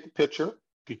 Didn't take a picture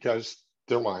because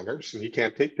they're minors, and you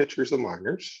can't take pictures of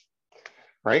minors,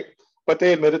 right? But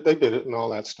they admitted they did it and all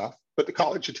that stuff. But the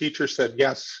College of Teachers said,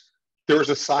 yes, there was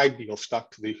a side deal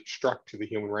struck to the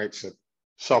human rights that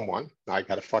someone, I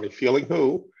got a funny feeling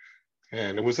who,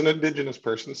 and it was an Indigenous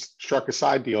person, struck a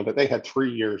side deal that they had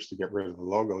 3 years to get rid of the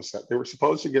logos that they were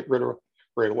supposed to get rid of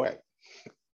right away.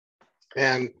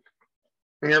 And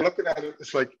when you're looking at it,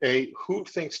 it's like, who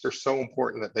thinks they're so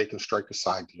important that they can strike a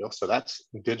side deal? So that's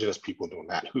Indigenous people doing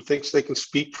that. Who thinks they can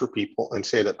speak for people and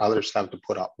say that others have to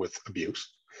put up with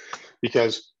abuse?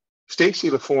 Because Stacey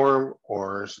LaForme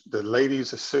or the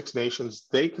ladies of Six Nations,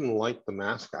 they can like the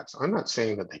mascots. I'm not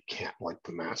saying that they can't like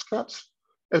the mascots.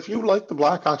 If you like the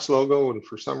Blackhawks logo and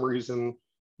for some reason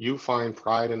you find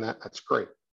pride in that, that's great.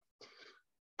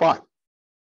 But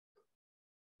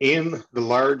in the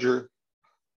larger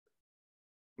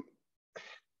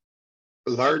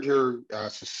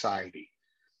society,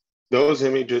 those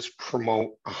images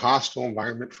promote a hostile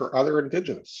environment for other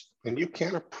Indigenous, and you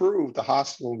can't approve the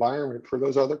hostile environment for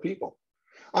those other people.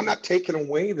 I'm not taking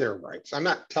away their rights. I'm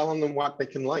not telling them what they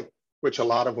can like, which a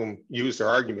lot of them use their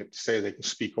argument to say they can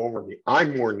speak over me.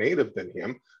 I'm more Native than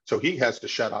him, so he has to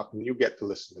shut up and you get to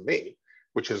listen to me,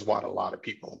 which is what a lot of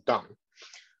people have done.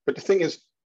 But the thing is,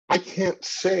 I can't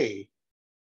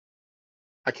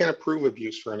approve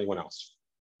abuse for anyone else.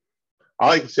 All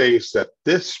I can say is that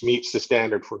this meets the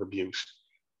standard for abuse.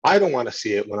 I don't want to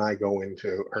see it when I go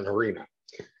into an arena.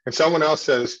 And someone else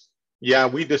says, yeah,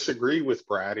 we disagree with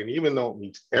Brad. And even though it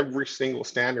meets every single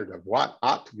standard of what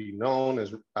ought to be known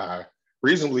as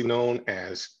reasonably known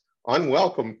as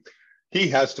unwelcome, he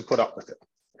has to put up with it,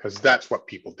 because that's what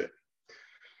people did.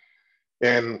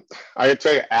 And I would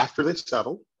tell you, after they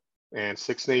settled, and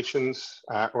Six Nations,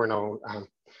 there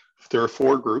are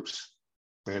 4 groups,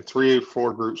 and 3 of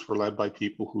 4 groups were led by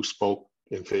people who spoke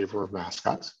in favor of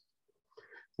mascots.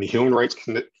 The Human Rights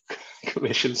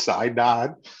Commission side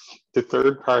nod to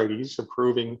third parties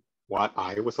approving what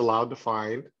I was allowed to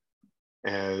find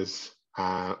as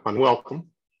unwelcome.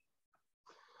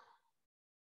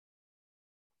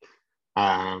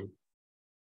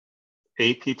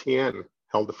 APTN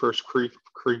held the first Cree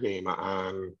game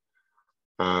on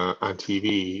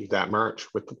TV that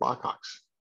March with the Blackhawks.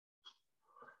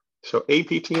 So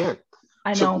APTN.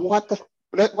 I know. So what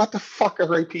the fuck are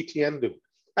APTN doing?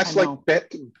 That's like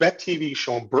Bet TV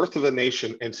showing Birth of a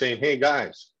Nation and saying, hey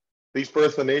guys, these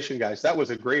Birth of a Nation guys, that was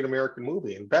a great American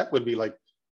movie. And Bet would be like,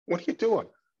 what are you doing?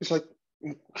 He's like,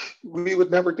 we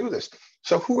would never do this.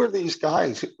 So who are these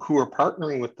guys who are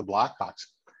partnering with the Blackhawks?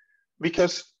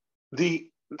 Because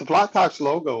the Blackhawks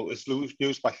logo is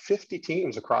used by 50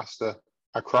 teams across the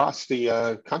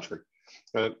country,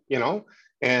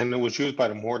 and it was used by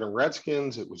the Moreton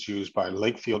Redskins. It was used by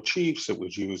Lakefield Chiefs. It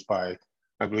was used by,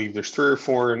 I believe there's 3 or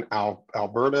 4 in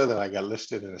Alberta that I got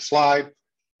listed in a slide.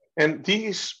 And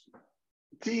these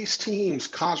teams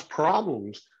cause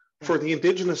problems for the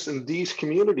Indigenous in these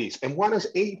communities. And what is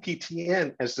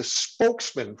APTN as the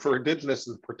spokesman for Indigenous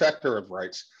and the protector of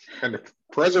rights and the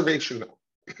preservation?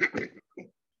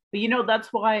 But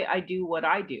that's why I do what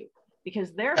I do,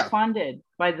 because they're funded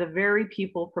by the very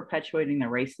people perpetuating the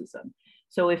racism.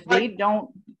 So if they don't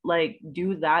like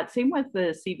do that. Same with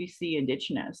the CBC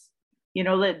Indigenous, you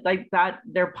know, like that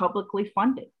they're publicly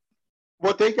funded.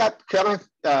 Well, they got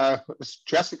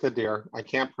Jessica Dare. I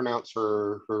can't pronounce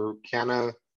her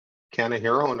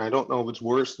Kanahiro, and I don't know if it's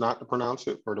worse not to pronounce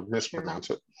it or to mispronounce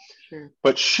it. Sure.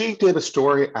 But she did a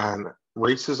story on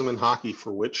racism in hockey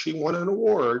for which she won an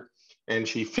award, and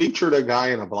she featured a guy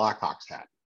in a Blackhawks hat.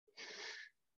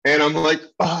 And I'm like,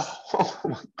 oh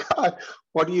my God,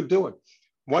 what are you doing?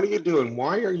 What are you doing?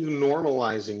 Why are you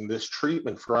normalizing this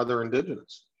treatment for other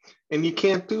Indigenous? And you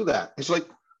can't do that. It's like,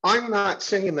 I'm not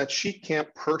saying that she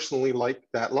can't personally like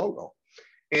that logo.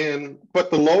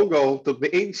 But the logo, the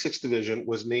 86th division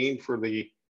was named for the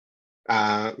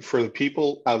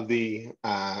people of the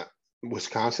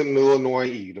Wisconsin and Illinois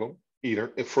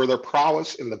Eater for their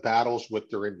prowess in the battles with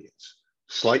their Indians.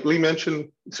 Slightly mentioned,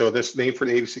 so this name for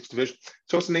the 86th division.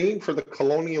 So it's named for the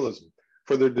colonialism,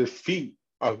 for the defeat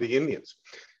of the Indians.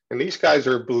 And these guys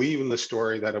are believing the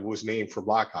story that it was named for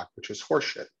Blackhawk, which is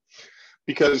horseshit.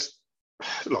 Because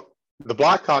look, the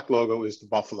Blackhawk logo is the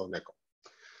buffalo nickel.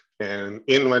 And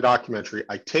in my documentary,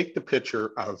 I take the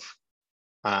picture of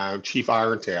Chief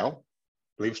Irontail,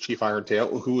 I believe it's Chief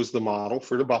Irontail, who is the model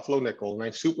for the buffalo nickel, and I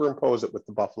superimpose it with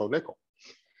the buffalo nickel.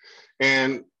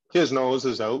 And his nose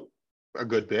is out a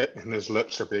good bit, and his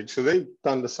lips are big. So they've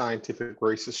done the scientific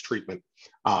racist treatment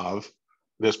of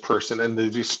this person, and they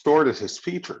distorted his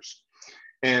features.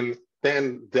 And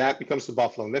then that becomes the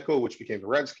buffalo nickel, which became the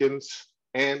Redskins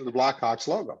and the Blackhawks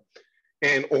logo.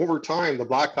 And over time, the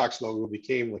Blackhawks logo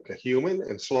became like a human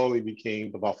and slowly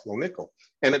became the buffalo nickel.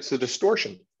 And it's a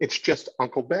distortion. It's just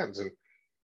Uncle Ben's. And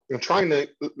I'm trying to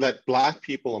let Black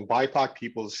people and BIPOC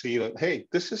people see that, hey,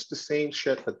 this is the same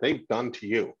shit that they've done to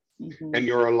you. Mm-hmm. And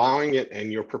you're allowing it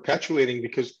and you're perpetuating,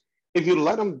 because if you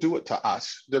let them do it to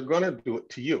us, they're going to do it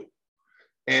to you.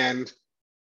 And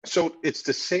so it's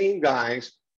the same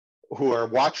guys who are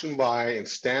watching by and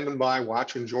standing by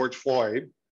watching George Floyd,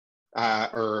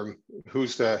 or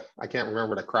who's the, I can't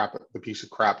remember the piece of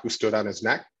crap who stood on his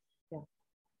neck. Yeah.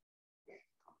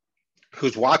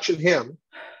 Who's watching him.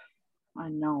 I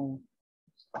know.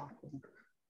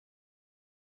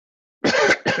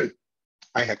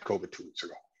 I had COVID 2 weeks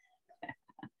ago.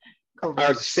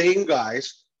 Are the same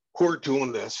guys who are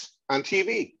doing this on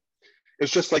TV.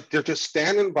 It's just like they're just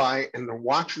standing by and they're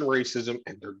watching racism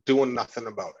and they're doing nothing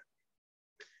about it.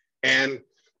 And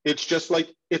it's just like,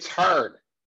 it's hard.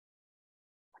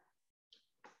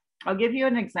 I'll give you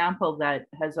an example that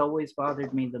has always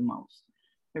bothered me the most.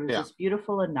 There was this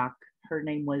beautiful Inuk. Her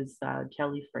name was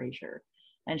Kelly Fraser,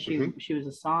 and she was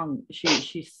a song.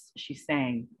 She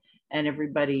sang, and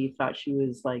everybody thought she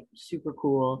was like super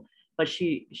cool. But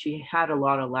she had a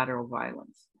lot of lateral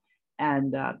violence,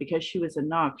 and because she was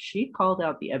Inuk, she called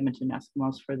out the Edmonton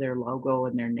Eskimos for their logo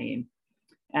and their name.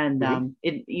 And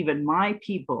even my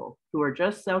people who are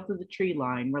just south of the tree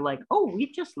line were like, oh,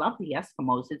 we just love the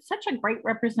Eskimos. It's such a great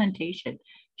representation.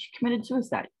 She committed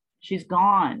suicide. She's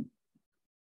gone.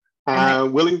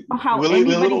 Willie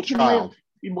Little Child.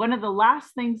 One of the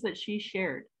last things that she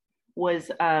shared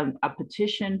was a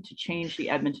petition to change the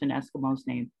Edmonton Eskimos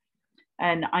name.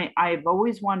 And I've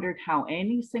always wondered how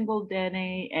any single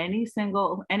Dene,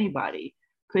 anybody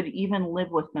could even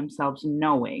live with themselves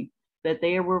knowing that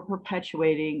they were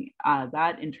perpetuating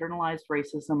that internalized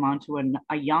racism onto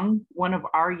one of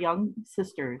our young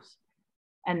sisters,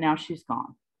 and now she's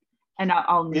gone. And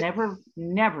I'll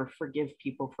never forgive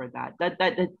people for that.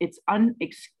 That it's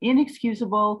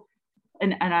inexcusable,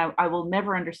 and I will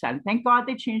never understand. Thank God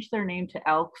they changed their name to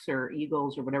Elks or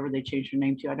Eagles or whatever they changed their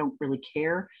name to. I don't really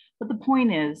care. But the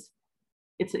point is,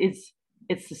 it's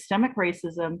systemic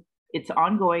racism. It's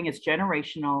ongoing. It's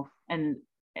generational, and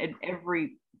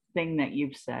everything that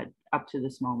you've said up to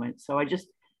this moment. So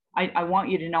I want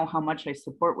you to know how much I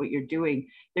support what you're doing.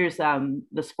 There's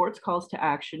the Sports Calls to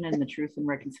Action and the Truth and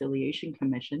Reconciliation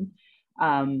Commission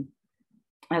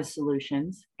as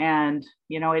solutions. And,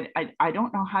 you know, I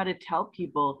don't know how to tell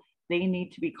people they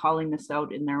need to be calling this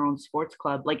out in their own sports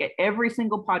club. Like at every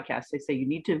single podcast, they say you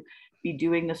need to be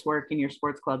doing this work in your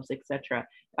sports clubs, etc.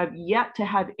 I've yet to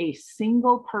have a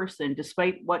single person,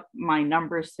 despite what my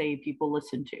numbers say people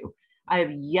listen to, I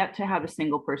have yet to have a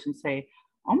single person say,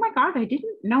 oh my God, I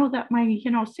didn't know that my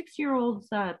 6-year-old's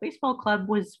baseball club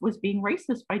was being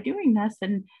racist by doing this,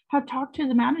 and have talked to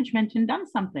the management and done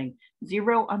something.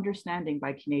 Zero understanding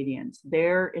by Canadians,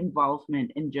 their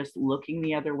involvement in just looking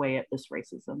the other way at this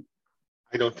racism.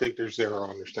 I don't think there's zero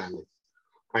understanding.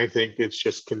 I think it's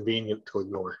just convenient to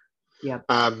ignore. Yeah.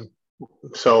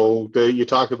 So you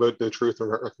talk about the Truth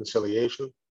and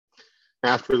Reconciliation.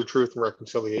 After the Truth and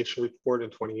Reconciliation report in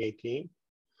 2018,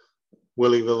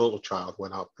 Willie the Little Child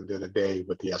went up and did a day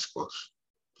with the Eskimos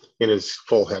in his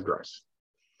full headdress.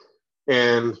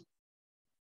 And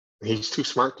he's too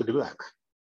smart to do that.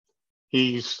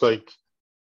 He's like,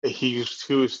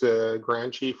 who's the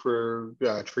Grand Chief for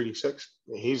Treaty 6.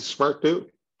 He's a smart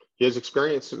dude. He has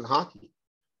experience in hockey,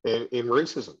 in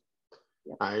racism.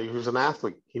 He was an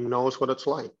athlete. He knows what it's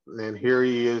like. And here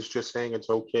he is just saying it's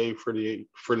okay for the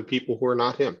people who are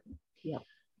not him. Yeah.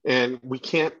 And we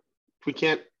can't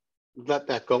let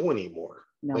that go anymore.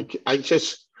 No. Like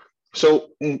so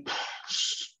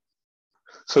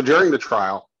during the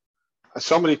trial,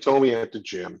 somebody told me at the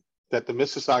gym that the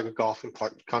Mississauga Golf and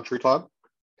Country Club,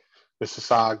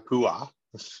 Mississauga,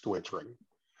 this is the way it's written,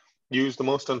 used the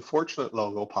most unfortunate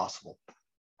logo possible.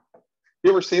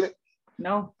 You ever seen it?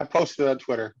 No. I posted it on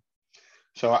Twitter.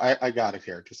 So I got it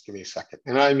here. Just give me a second.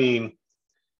 And I mean,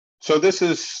 so this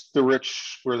is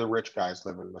where the rich guys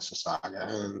live in Mississauga.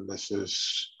 And this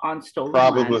is on stolen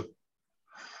probably land.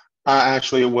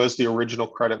 Actually, it was the original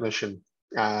credit mission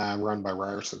run by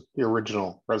Ryerson, the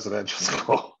original residential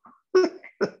school.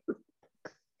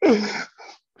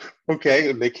 Okay,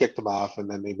 and they kicked them off, and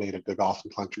then they made it the Golf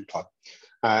and Country Club.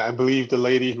 I believe the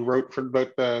lady who wrote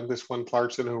about this one,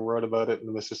 Clarkson, who wrote about it in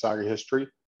the Mississauga history,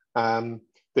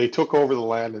 they took over the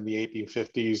land in the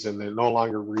 1850s, and it no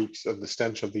longer reeks of the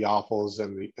stench of the offals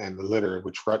and the litter,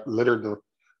 which littered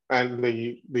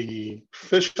the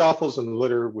fish offals and the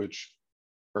litter, which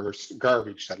are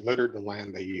garbage that littered the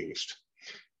land they used.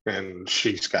 And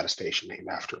she's got a station named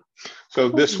after her. So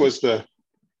this is the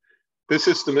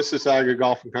Mississauga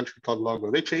Golf and Country Club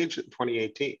logo. They changed it in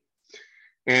 2018.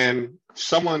 And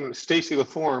Stacy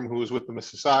LaForme, who was with the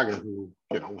Mississauga, who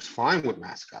was fine with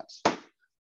mascots,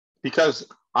 because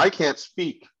I can't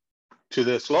speak to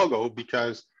this logo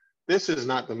because this is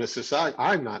not the Mississauga.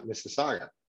 I'm not Mississauga,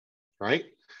 right?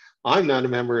 I'm not a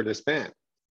member of this band.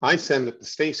 I send it to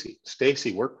Stacy.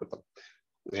 Stacy worked with them,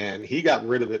 and he got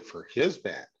rid of it for his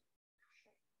band.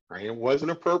 Right? It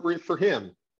wasn't appropriate for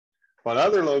him, but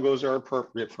other logos are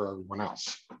appropriate for everyone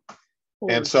else.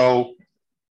 And so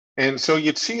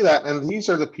you'd see that, and these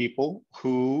are the people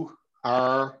who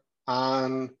are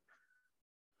on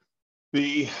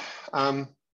the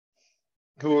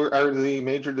who are the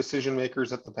major decision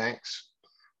makers at the banks,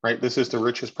 right? This is the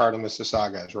richest part of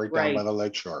Mississauga. It's right down by the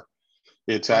lakeshore.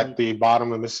 It's at the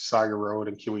bottom of Mississauga Road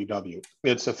in QEW.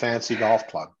 It's a fancy golf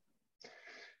club.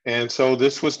 And so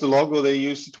this was the logo they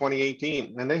used in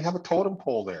 2018, and they have a totem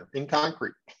pole there in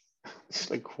concrete. It's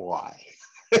like, why?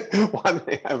 Why do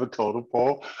they have a totem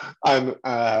pole on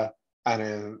a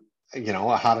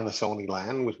Haudenosaunee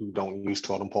land who don't use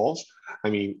totem poles? I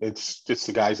mean, it's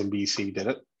the guys in BC did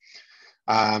it,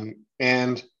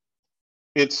 and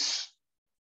it's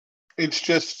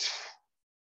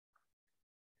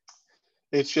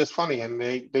just funny. And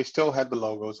they still had the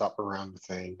logos up around the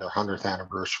thing, their 100th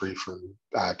anniversary from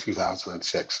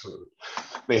 2006. And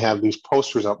they have these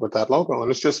posters up with that logo.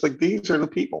 And it's just like, these are the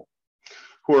people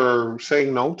who are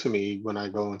saying no to me when I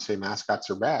go and say mascots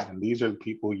are bad. And these are the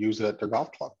people who use it at their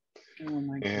golf club. Oh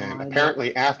my and God.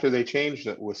 Apparently after they changed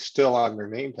it, was still on their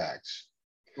name tags.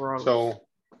 Gross.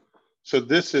 So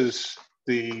this is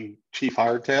the Chief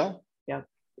Hardtail. Yep.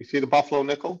 You see the buffalo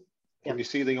nickel? Yep. Can you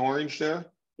see the orange there?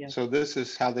 Yep. So this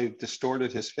is how they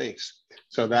distorted his face.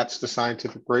 So that's the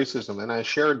scientific racism. And I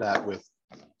shared that with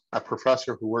a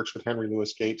professor who works with Henry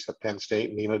Louis Gates at Penn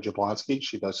State, Nina Jablonski.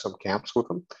 She does some camps with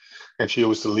him. And she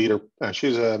was the leader.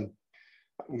 She's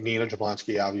Nina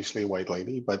Jablonski, obviously a white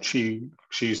lady, but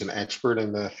she's an expert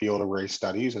in the field of race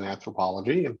studies and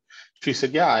anthropology. And she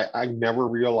said, yeah, I never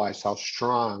realized how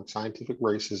strong scientific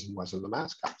racism was in the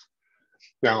mascots.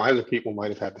 Now, other people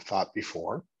might have had the thought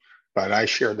before, but I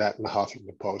shared that in the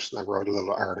Huffington Post, and I wrote a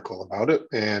little article about it.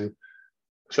 And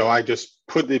so I just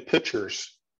put the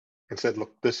pictures and said,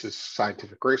 look, this is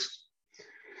scientific racism.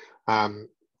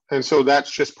 And so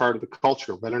that's just part of the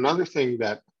culture. But another thing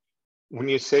that when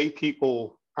you say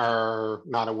people are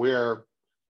not aware,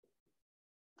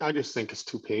 I just think it's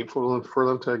too painful for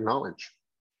them to acknowledge.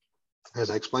 As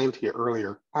I explained to you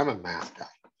earlier, I'm a math guy.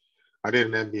 I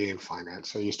did an MBA in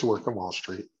finance. I used to work on Wall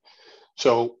Street.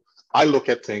 So I look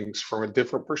at things from a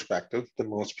different perspective than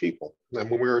most people. And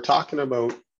when we were talking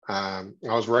about, I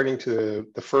was writing to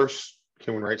the first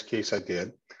human rights case I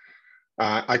did,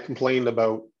 I complained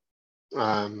about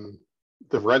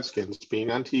the Redskins being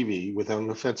on TV with an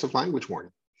offensive language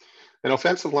warning. An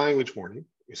offensive language warning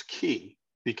is key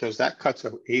because that cuts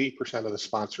out 80% of the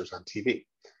sponsors on TV.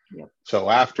 Yep. So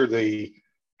after the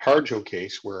Harjo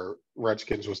case, where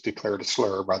Redskins was declared a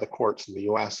slur by the courts in the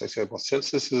US, I said, well,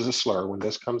 since this is a slur, when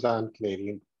this comes on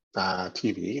Canadian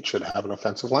TV, it should have an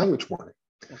offensive language warning.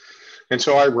 Yeah. And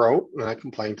so I wrote and I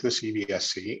complained to the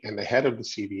CBSC, and the head of the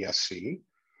CBSC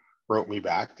wrote me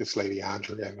back, this lady,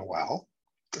 Andrea Noel,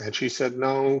 and she said,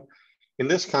 no, in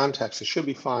this context, it should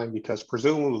be fine because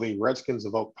presumably Redskins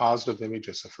evoke positive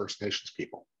images of First Nations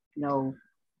people. No.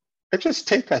 I just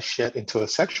take that shit into a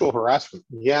sexual harassment.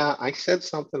 Yeah, I said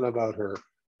something about her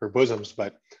bosoms,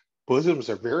 but bosoms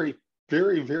are very,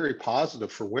 very, very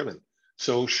positive for women.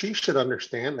 So she should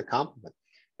understand the compliment.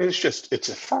 And it's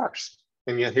a farce.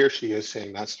 And yet here she is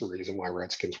saying that's the reason why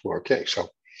Redskins were okay. So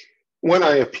when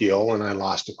I appeal, and I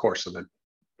lost, of course, in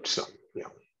some,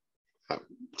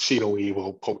 see no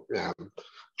evil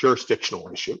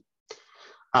jurisdictional issue.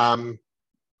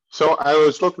 So I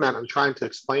was looking at it and trying to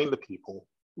explain to people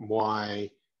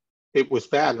why it was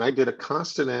bad. And I did a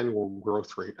constant annual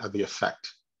growth rate of the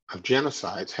effect of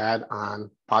genocides had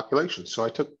on populations. So I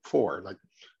took 4. Like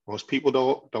most people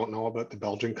don't know about the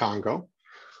Belgian Congo.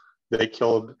 They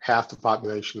killed half the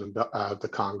population of the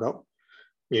Congo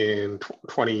in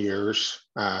 20 years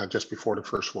just before the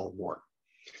First World War.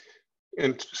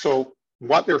 And so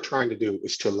what they're trying to do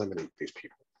is to eliminate these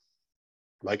people.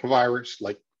 Like a virus,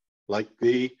 like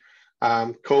the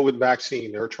COVID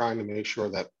vaccine, they're trying to make sure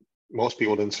that most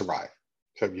people didn't survive.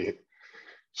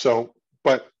 So,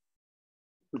 but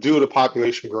due to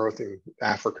population growth in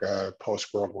Africa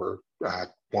post-World War I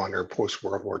or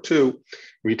post-World War II,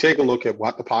 we take a look at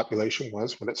what the population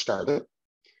was when it started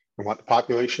and what the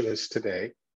population is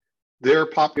today. Their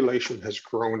population has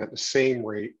grown at the same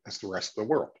rate as the rest of the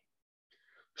world.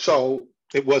 So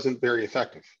it wasn't very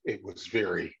effective. It was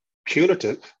very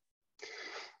punitive,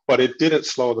 but it didn't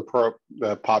slow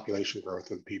the population growth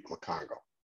of the people of Congo,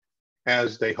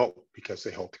 as they hoped, because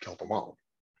they hoped to kill them all.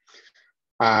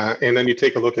 And then you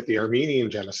take a look at the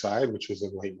Armenian genocide, which was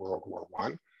in late World War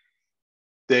I.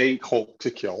 They hoped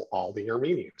to kill all the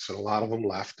Armenians, and a lot of them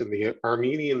left. And the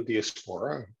Armenian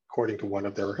diaspora, according to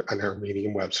an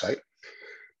Armenian website,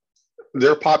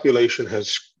 their population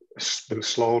has been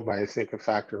slowed by, I think, a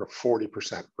factor of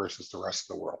 40% versus the rest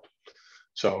of the world.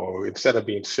 So instead of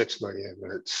being 6 million,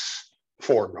 it's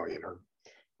 4 million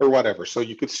or whatever. So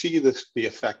you could see the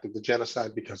effect of the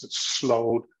genocide because it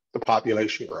slowed the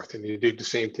population growth. And you did the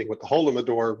same thing with the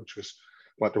Holodomor, which was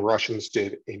what the Russians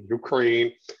did in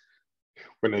Ukraine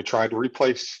when they tried to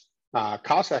replace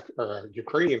Cossack or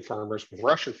Ukrainian farmers with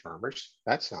Russian farmers.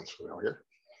 That sounds familiar.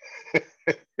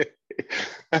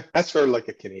 That's sort of like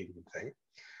a Canadian thing.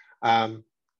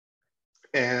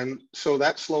 And so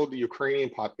that slowed the Ukrainian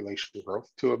population growth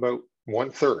to about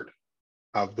 1/3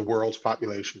 of the world's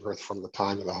population growth from the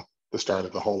time of the start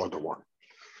of the Holodomor.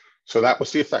 So that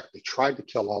was the effect. They tried to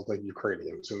kill all the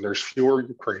Ukrainians, and there's fewer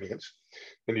Ukrainians.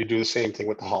 And you do the same thing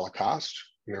with the Holocaust.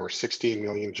 And there were 16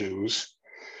 million Jews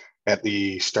at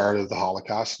the start of the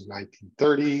Holocaust in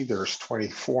 1930. There's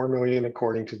 24 million,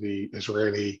 according to the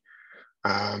Israeli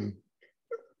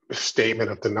statement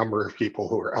of the number of people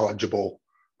who are eligible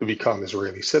to become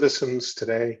Israeli citizens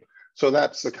today. So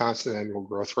that's the constant annual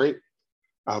growth rate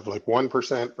of like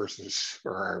 1% versus,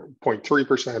 or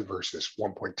 0.3% versus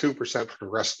 1.2% for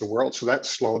the rest of the world. So that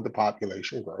slowed the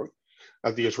population growth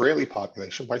of the Israeli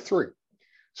population by 3.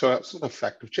 So that's an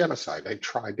effect of genocide. They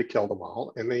tried to kill them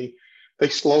all, and they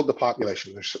slowed the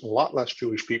population. There's a lot less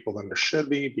Jewish people than there should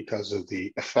be because of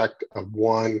the effect of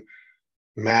one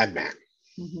madman.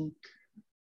 Mm-hmm.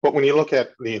 But when you look at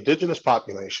the indigenous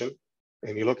population,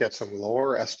 and you look at some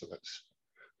lower estimates,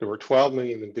 there were 12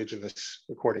 million indigenous,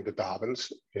 according to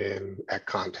Dobbins, at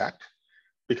contact,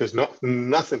 because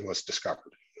nothing was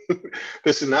discovered.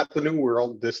 This is not the New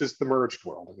World. This is the merged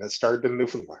world, and it started in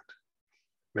Newfoundland.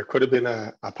 There could have been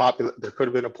there could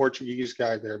have been a Portuguese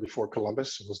guy there before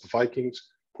Columbus. It was the Vikings.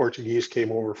 Portuguese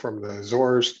came over from the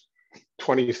Azores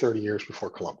 20, 30 years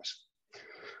before Columbus.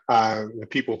 The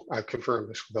people, I've confirmed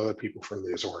this with other people from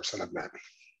the Azores that I've met.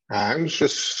 It's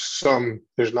just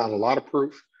there's not a lot of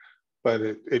proof, but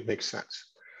it makes sense.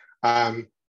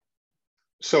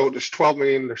 So there's 12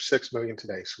 million, there's 6 million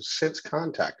today. So since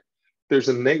contact, there's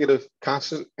a negative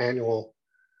constant annual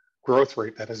growth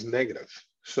rate that is negative.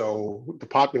 So the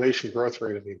population growth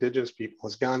rate of the indigenous people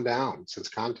has gone down since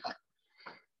contact.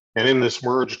 And in this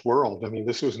merged world, I mean,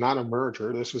 this was not a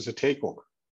merger, this was a takeover.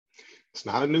 It's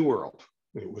not a new world.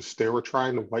 They were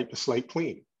trying to wipe the slate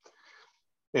clean.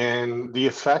 And the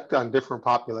effect on different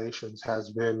populations has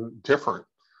been different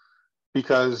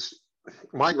because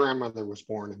my grandmother was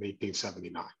born in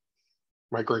 1879,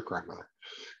 my great-grandmother.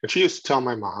 And she used to tell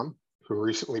my mom, who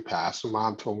recently passed, and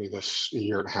mom told me this a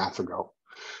year and a half ago,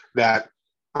 that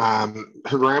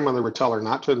her grandmother would tell her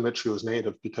not to admit she was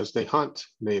Native because they hunt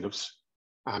natives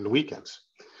on the weekends.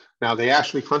 Now, they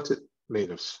actually hunted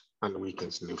natives on the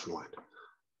weekends in Newfoundland.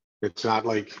 It's not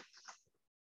like,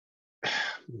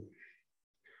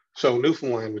 so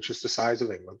Newfoundland, which is the size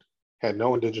of England, had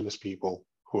no Indigenous people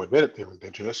who admitted they were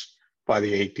Indigenous by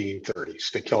the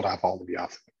 1830s. They killed off all the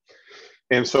Beothuk.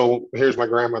 And so here's my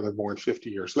grandmother born 50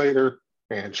 years later,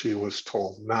 and she was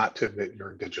told not to admit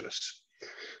you're Indigenous.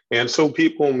 And so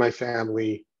people in my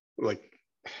family, like,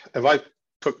 if I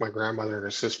took my grandmother and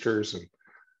her sisters and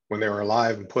when they were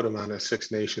alive and put them on a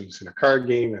Six Nations in a card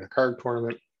game and a card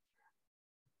tournament,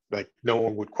 like no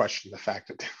one would question the fact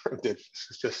that they're Indigenous.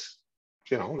 It's just,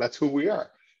 you know, that's who we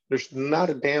are. There's not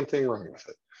a damn thing wrong with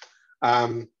it.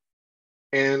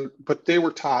 But they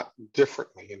were taught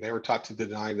differently, and they were taught to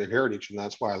deny their heritage, and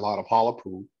that's why a lot of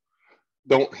Halapu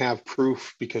don't have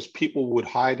proof, because people would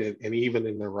hide it, and even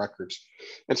in their records.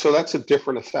 And so that's a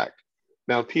different effect.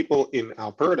 Now, people in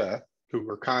Alberta who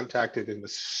were contacted in the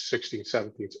 16th,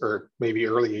 17th, or maybe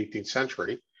early 18th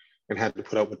century and had to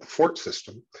put up with the fort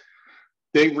system,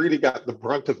 they really got the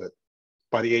brunt of it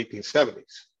by the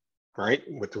 1870s, right?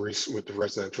 With the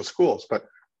residential schools. But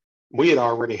we had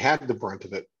already had the brunt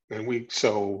of it. And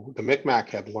so the Micmac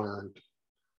had learned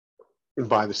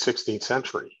by the 16th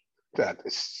century that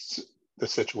the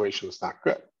situation is not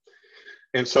good.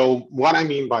 And so what I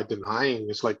mean by denying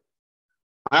is, like,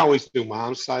 I always knew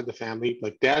mom's side of the family,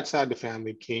 like dad's side of the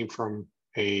family came from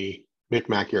a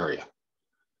Micmac area.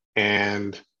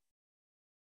 And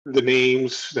the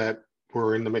names that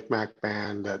were in the Micmac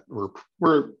band that were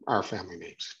our family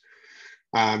names.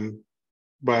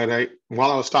 But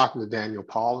while I was talking to Daniel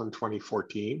Paul in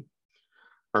 2014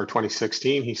 or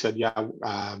 2016, he said, yeah,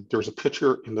 there was a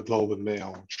picture in the Globe and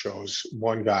Mail which shows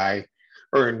one guy,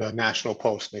 or in the National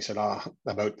Post, and they said,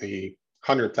 about the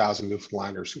 100,000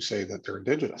 Newfoundlanders who say that they're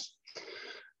Indigenous.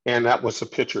 And that was a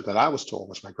picture that I was told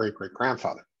was my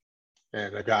great-great-grandfather.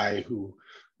 And a guy who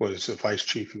was a vice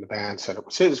chief in the band said it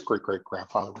was his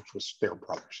great-great-grandfather, which was their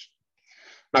brothers.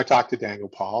 And I talked to Daniel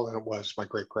Paul, and it was my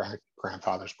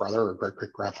great-grandfather's brother or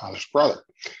great-great-grandfather's brother.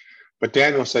 But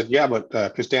Daniel said, yeah, but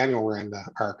because Daniel ran the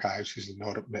archives, he's a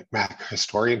noted Micmac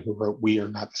historian who wrote We Are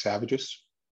Not the Savages.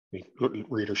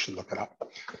 Readers should look it up.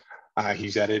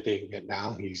 He's editing it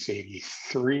now. He's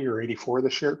 83 or 84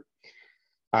 this year.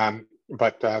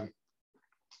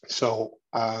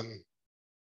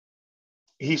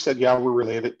 He said, yeah, we're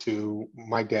related to,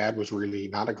 my dad was really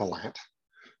not a Gallant.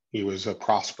 He was a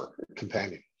Prosper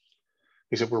companion.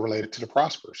 He said, we're related to the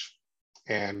Prospers.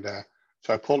 And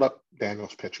so I pulled up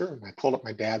Daniel's picture, and I pulled up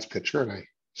my dad's picture, and I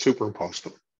superimposed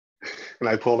them. And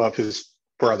I pulled up his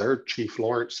brother, Chief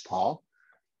Lawrence Paul,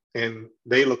 and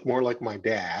they look more like my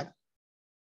dad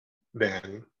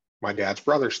than my dad's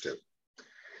brothers do.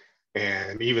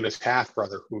 And even his half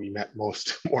brother, who he met more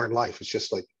in life, it's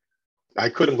just like, I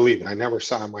couldn't believe it. I never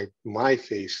saw my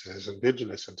face as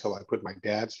Indigenous until I put my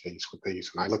dad's face with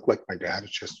these, and I look like my dad.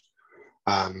 It's just,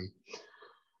 I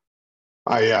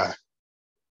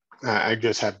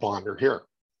just had blonder hair.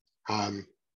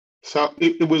 So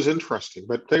it was interesting,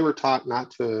 but they were taught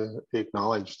not to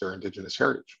acknowledge their Indigenous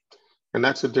heritage. And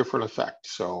that's a different effect.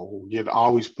 So you'd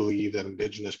always believe that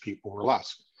Indigenous people were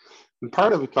less. And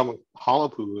part of becoming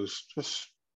Halapu is just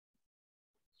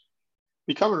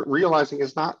realizing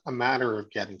it's not a matter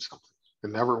of getting something.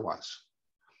 It never was.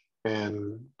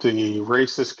 And the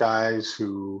racist guys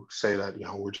who say that,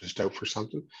 we're just out for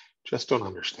something, just don't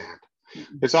understand.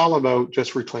 Mm-hmm. It's all about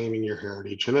just reclaiming your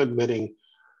heritage and admitting,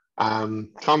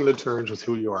 coming to terms with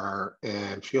who you are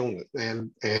and feeling it,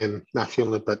 and not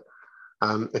feeling it, but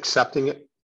accepting it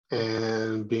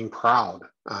and being proud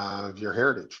of your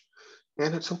heritage.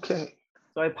 And it's okay.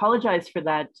 So I apologize for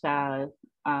that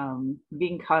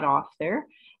being cut off there.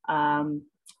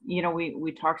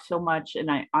 We talked so much, and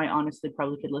I honestly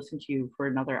probably could listen to you for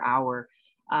another hour.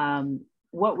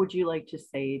 What would you like to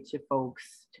say to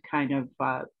folks to kind of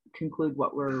conclude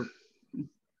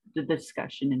the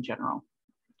discussion in general?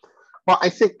 Well, I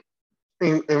think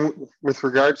with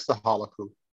regards to Halapu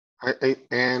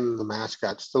and the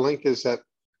mascots, the link is that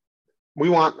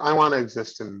I want to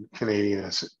exist in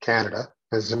Canada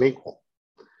as an equal.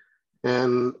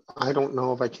 And I don't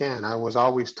know if I can. I was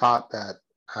always taught that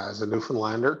as a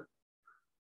Newfoundlander,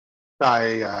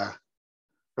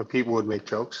 people would make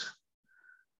jokes.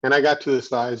 And I got to the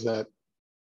size that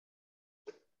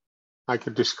I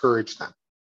could discourage them.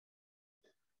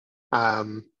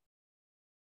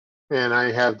 And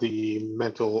I have the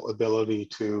mental ability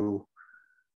to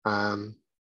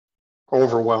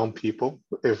overwhelm people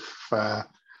if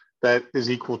that is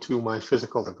equal to my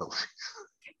physical abilities.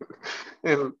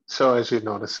 And so, as you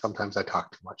notice, sometimes I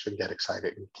talk too much and get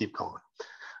excited and keep going.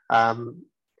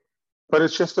 But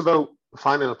it's just about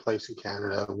finding a place in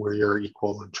Canada where you're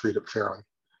equal and treated fairly.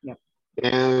 Yep.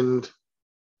 And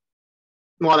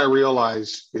what I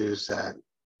realize is that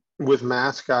with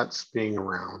mascots being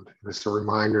around, it's a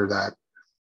reminder that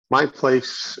my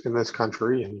place in this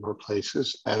country and your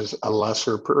places as a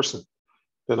lesser person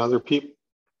than other people.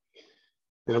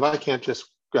 And if I can't just,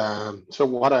 one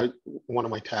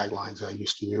of my taglines I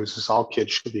used to use is all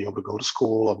kids should be able to go to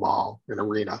school, a mall, an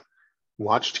arena,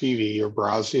 watch TV or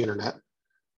browse the internet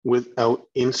without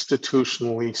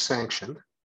institutionally sanctioned,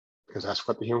 because that's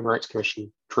what the Human Rights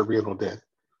Commission Tribunal did,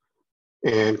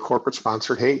 and corporate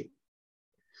sponsored hate.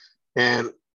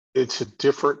 And it's a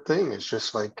different thing. It's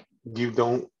just like you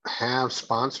don't have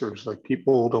sponsors. Like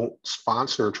people don't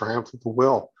sponsor Triumph of the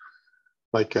Will.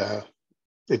 Like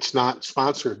it's not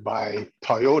sponsored by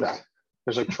Toyota.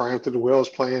 There's like Triumph of the Will is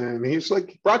playing, and he's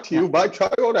like brought to you by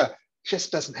Toyota. It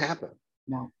just doesn't happen.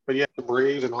 No. But yet the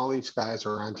Braves and all these guys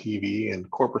are on TV,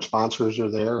 and corporate sponsors are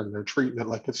there, and they're treating it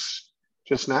like it's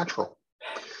just natural.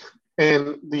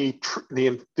 And the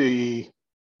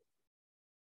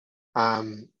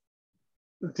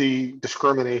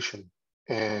discrimination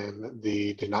and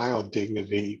the denial of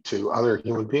dignity to other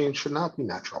human beings should not be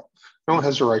natural. No one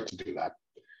has the right to do that.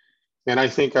 And I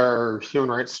think our human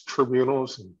rights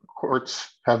tribunals and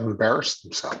courts have embarrassed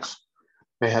themselves.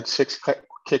 They had 6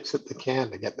 kicks at the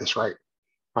can to get this right.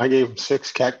 I gave them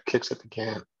 6 kicks at the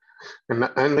can,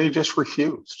 and they just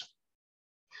refused.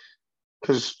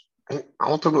 Because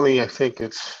ultimately, I think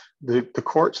it's the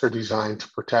courts are designed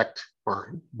to protect,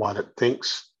 or what it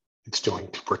thinks it's doing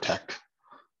to protect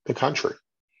the country.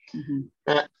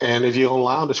 Mm-hmm. And if you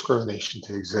allow discrimination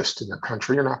to exist in your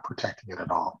country, you're not protecting it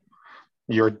at all.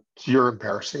 You're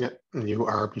embarrassing it, and you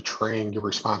are betraying your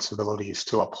responsibilities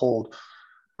to uphold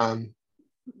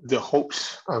the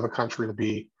hopes of a country to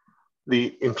be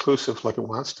the inclusive like it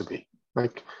wants to be.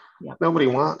 Like nobody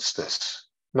wants this.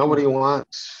 Nobody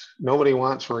wants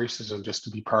racism just to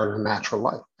be part of natural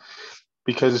life,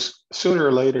 because sooner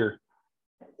or later,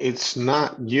 it's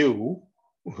not you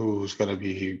who's going to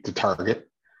be the target,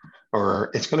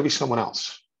 or it's going to be someone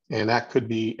else. And that could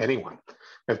be anyone.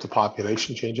 If the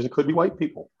population changes, it could be white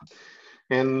people.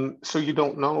 And so you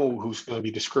don't know who's going to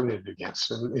be discriminated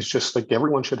against. And it's just like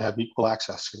everyone should have equal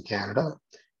access in Canada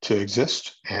to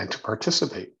exist and to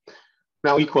participate.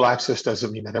 Now, equal access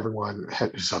doesn't mean that everyone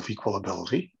is of equal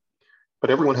ability,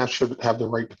 but everyone should have the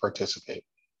right to participate.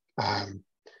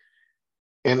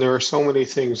 And there are so many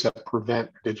things that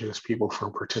prevent Indigenous people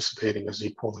from participating as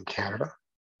equal in Canada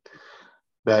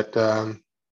that the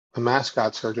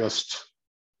mascots are just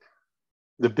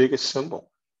the biggest symbol.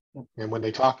 And when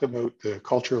they talk about the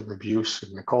culture of abuse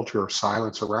and the culture of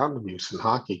silence around abuse in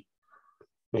hockey,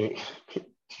 you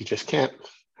just can't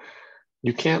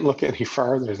look any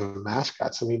farther than the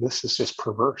mascots. I mean, this is just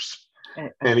perverse.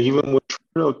 And even with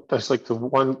Trudeau, that's like the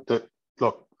one that,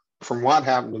 look, from what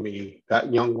happened to me,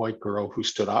 that young white girl who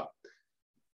stood up,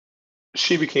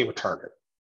 she became a target,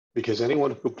 because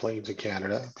anyone who complains in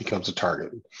Canada becomes a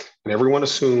target. And everyone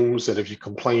assumes that if you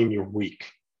complain, you're weak.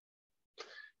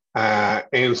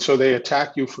 And so they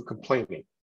attack you for complaining.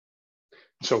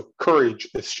 So courage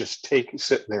is just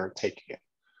sitting there and taking it,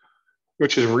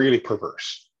 which is really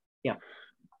perverse. Yeah.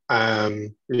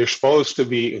 You're supposed to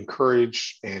be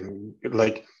encouraged, and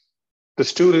like the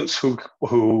students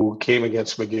who came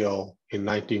against McGill in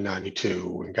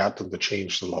 1992 and got them to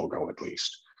change the logo, at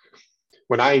least.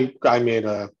 When I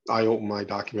opened my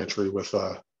documentary with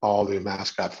all the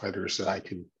mascot fighters that I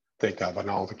can think of, and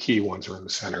all the key ones are in the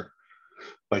center.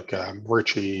 Like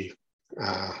Richie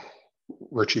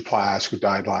Plass, who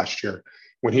died last year.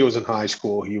 When he was in high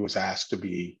school, he was asked to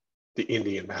be the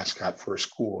Indian mascot for a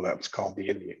school that was called the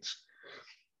Indians.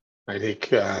 I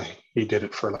think he did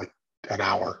it for like an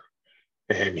hour,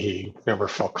 and he never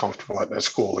felt comfortable at that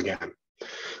school again.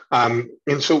 And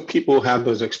so people have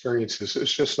those experiences.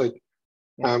 It's just like,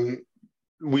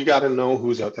 we got to know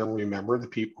who's out there and remember the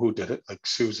people who did it, like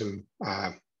Susan,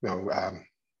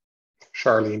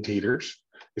 Charlene Teeters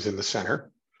is in the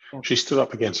center. She stood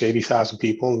up against 80,000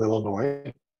 people in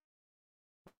Illinois.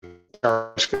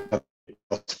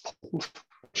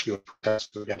 She was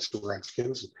protesting against the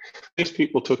Redskins. These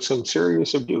people took some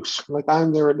serious abuse. Like,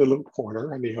 I'm there in the little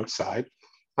corner on the outside.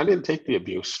 I didn't take the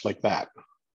abuse like that.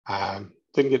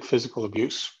 Didn't get physical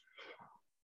abuse.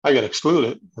 I got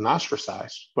excluded and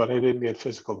ostracized, but I didn't get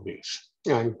physical abuse.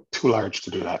 I'm too large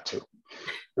to do that too.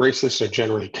 Racists are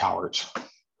generally cowards.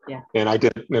 Yeah. And I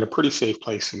did it in a pretty safe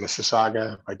place in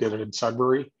Mississauga. If I did it in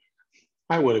Sudbury,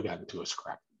 I would have gotten into a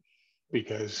scrap,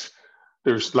 because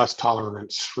there's less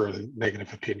tolerance for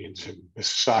negative opinions in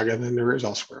Mississauga than there is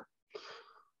elsewhere.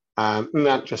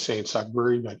 Not just saying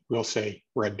Sudbury, but we'll say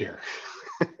Red Deer.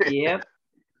 Yep.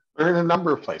 They're in a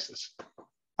number of places.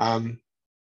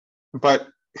 But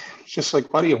it's just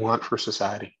like, what do you want for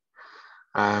society?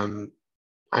 I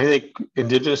think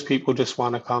Indigenous people just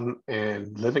want to come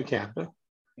and live in Canada.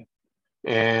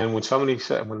 And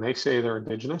when they say they're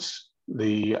Indigenous,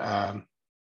 the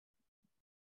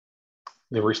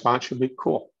response should be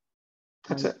cool.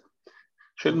 That's it.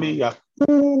 Shouldn't be it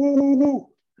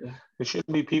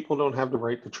shouldn't be people don't have the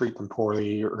right to treat them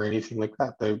poorly or anything like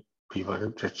that. People are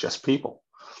just people.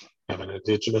 If an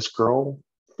Indigenous girl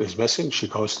is missing, she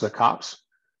goes to the cops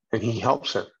and he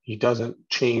helps her. He doesn't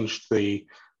change the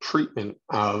treatment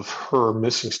of her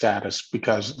missing status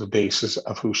because of the basis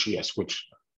of who she is, which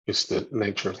is the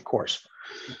nature of the course.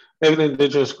 If an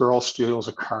Indigenous girl steals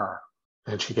a car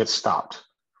and she gets stopped,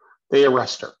 they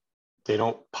arrest her. They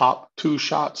don't pop 2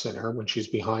 shots in her when she's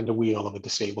behind the wheel of a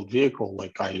disabled vehicle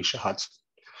like Aisha Hudson.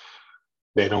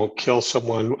 They don't kill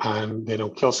someone on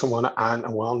a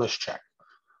wellness check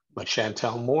like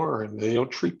Chantel Moore, and they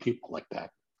don't treat people like that.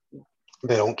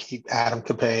 They don't keep Adam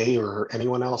Capay or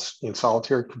anyone else in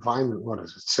solitary confinement. What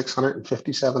is it?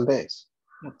 657 days,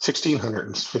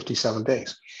 1,657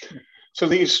 days. So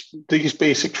these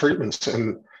basic treatments,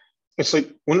 and it's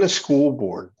like when the school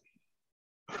board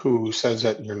who says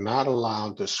that you're not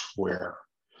allowed to swear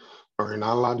or you're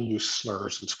not allowed to use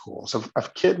slurs in schools. If a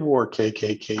kid wore a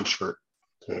KKK shirt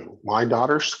to my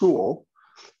daughter's school,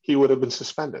 he would have been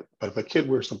suspended. But if a kid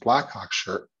wears a Blackhawk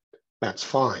shirt, that's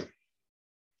fine.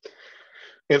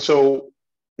 And so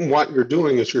what you're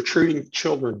doing is you're treating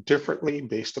children differently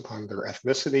based upon their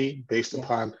ethnicity, based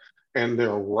upon, and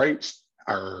their rights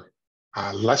are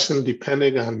lessened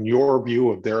depending on your view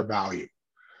of their value.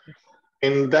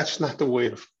 And that's not the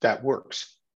way that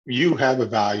works. You have a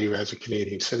value as a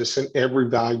Canadian citizen. Every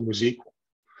value is equal.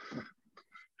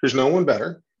 There's no one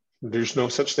better. There's no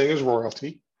such thing as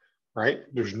royalty, right?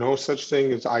 There's no such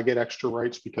thing as I get extra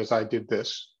rights because I did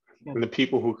this. Yeah. And the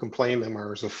people who complain them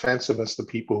are as offensive as the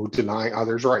people who deny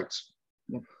others' rights.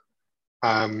 Yeah.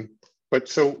 But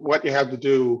so what you have to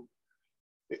do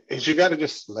is you got to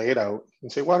just lay it out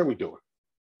and say, what are we doing?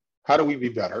 How do we be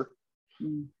better?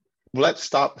 Let's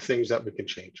stop the things that we can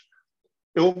change.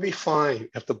 It will be fine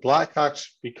if the Blackhawks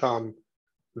become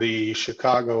the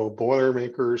Chicago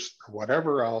Boilermakers or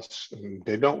whatever else, and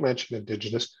they don't mention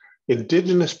Indigenous.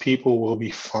 Indigenous people will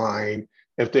be fine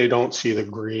if they don't see the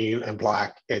green and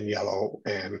black and yellow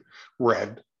and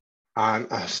red on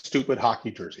a stupid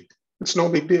hockey jersey. It's no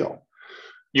big deal.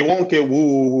 You won't get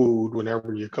woo-wooed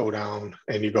whenever you go down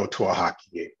and you go to a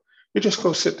hockey game. You just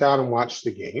go sit down and watch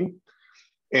the game.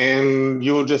 And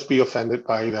you'll just be offended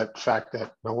by that fact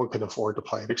that no one can afford to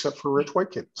play it except for rich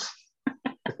white kids.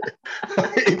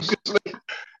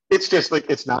 It's just like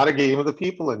it's not a game of the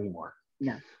people anymore.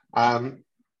 Yeah. And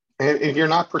you're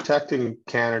not protecting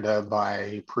Canada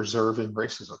by preserving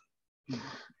racism.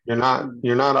 You're not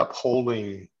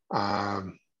upholding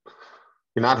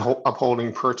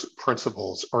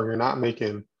principles, or you're not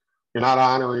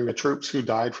honoring the troops who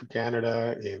died for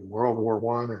Canada in World War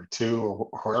I or II or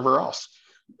wherever else,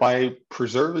 by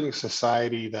preserving a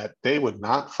society that they would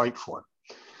not fight for.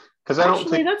 Because I don't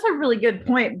think that's a really good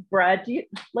point, Brad.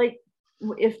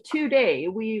 If today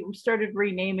we started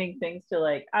renaming things to,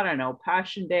 like, I don't know,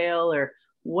 Passchendaele or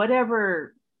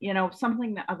whatever,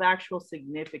 something of actual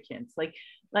significance, like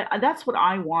that's what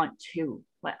I want too.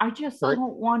 Like, I just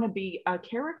don't want to be a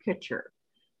caricature.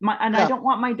 I don't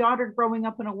want my daughter growing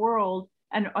up in a world,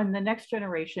 and the next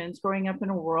generations growing up in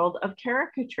a world of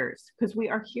caricatures, because we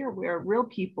are real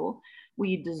people.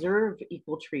 We deserve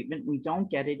equal treatment. We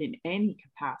don't get it in any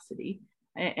capacity.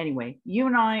 Anyway, you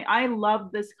and I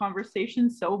love this conversation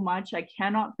so much. I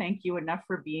cannot thank you enough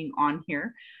for being on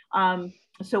here.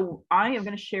 So I am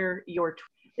going to share your,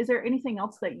 is there anything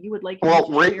else that you would like to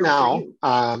right share now,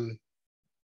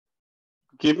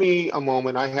 give me a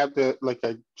moment. I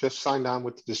just signed on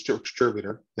with the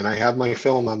distributor, and I have my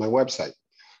film on my website,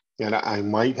 and I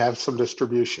might have some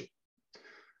distribution,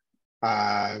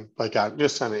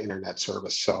 just on an internet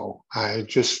service. So I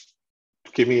just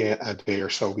give me a day or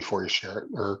so before you share it,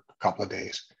 or a couple of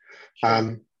days.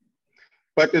 Sure.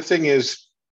 But the thing is,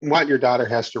 what your daughter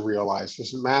has to realize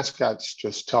is mascots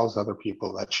just tells other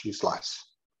people that she's less.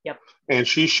 Yep. And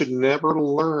she should never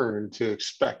learn to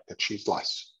expect that she's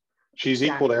less. She's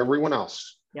equal to everyone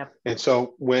else. Yep. And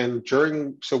so we're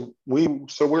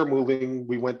moving,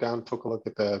 we went down, took a look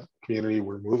at the community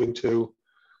we're moving to,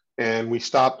 and we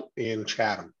stopped in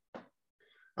Chatham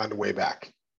on the way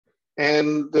back.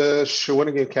 And the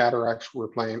Shawinigan Cataracts were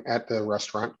playing at the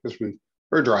restaurant because we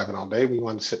were driving all day. We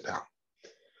wanted to sit down.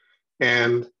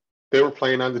 And they were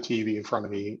playing on the TV in front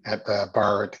of me at the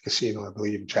bar at the casino, I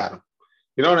believe, in Chatham.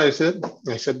 You know what I said?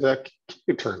 I said, can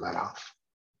you turn that off?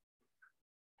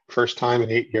 First time in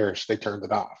 8 years, they turned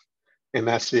it off. And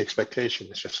that's the expectation.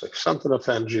 It's just like something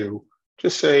offends you,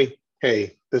 just say,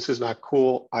 hey, this is not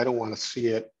cool. I don't want to see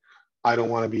it. I don't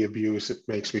want to be abused. It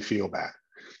makes me feel bad.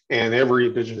 And every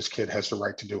Indigenous kid has the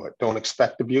right to do it. Don't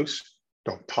expect abuse.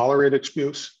 Don't tolerate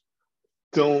abuse.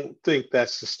 Don't think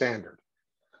that's the standard.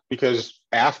 Because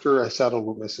after I settled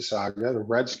with Mississauga, the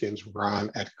Redskins were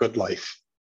on at Good Life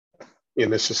in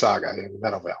Mississauga, in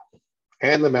Meadowvale.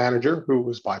 And the manager, who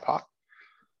was BIPOC,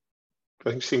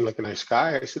 he seemed like a nice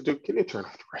guy. I said, dude, can you turn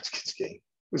off the Redskins game?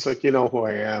 He's like, you know who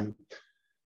I am.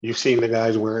 You've seen the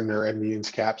guys wearing their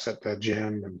Indians caps at the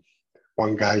gym. And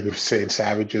one guy was saying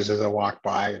savages as I walked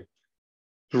by. And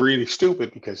it was really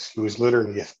stupid because he was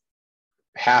literally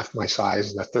half my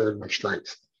size and a third my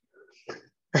strength.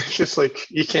 It's just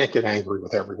like, you can't get angry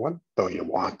with everyone, though you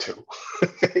want to.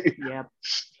 Yep.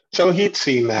 So he'd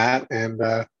seen that,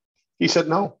 and he said,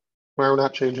 no, we're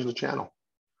not changing the channel.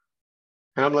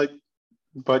 And I'm like,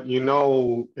 but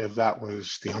if that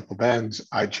was the Uncle Ben's,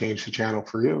 I'd change the channel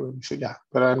for you. And he said, yeah,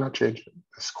 but I'm not changing it.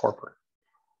 It's corporate.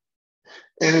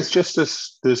 And it's just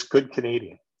this good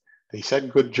Canadian. They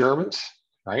said good Germans,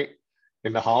 right?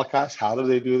 In the Holocaust, how do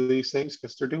they do these things?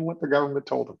 Because they're doing what the government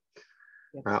told them.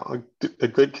 Yep. Now, the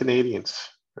good Canadians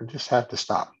just have to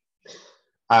stop.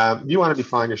 You want to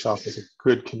define yourself as a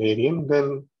good Canadian,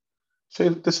 then say,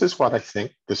 this is what I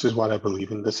think, this is what I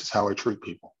believe in, this is how I treat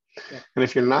people. Yeah. And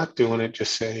if you're not doing it,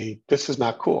 just say, this is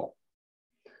not cool.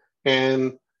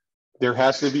 And there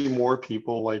has to be more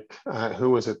people like,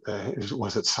 who was it?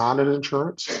 Was it Sonnet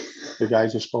Insurance? The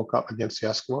guys who spoke up against the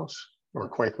Eskimos, or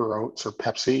Quaker Oats, or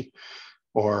Pepsi,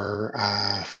 or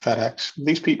FedEx.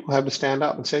 These people have to stand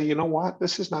up and say, you know what?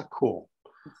 This is not cool.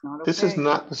 It's not okay. This is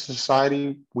not the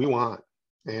society we want.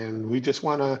 And we just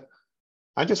want to,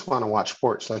 I just want to watch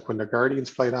sports. Like when the Guardians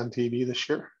played on TV this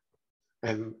year,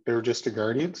 and they were just the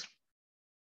Guardians,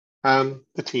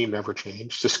 the team never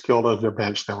changed. The skill of their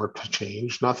bench never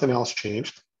changed. Nothing else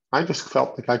changed. I just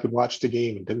felt like I could watch the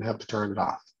game and didn't have to turn it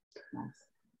off. Nice.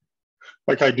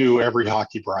 Like I do every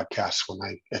hockey broadcast when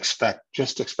I expect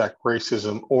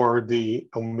racism or the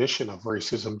omission of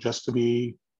racism just to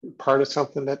be part of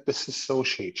something that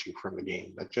disassociates you from the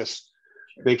game, that just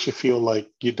makes you feel like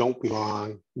you don't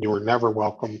belong, you were never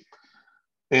welcome.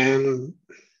 And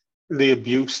the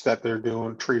abuse that they're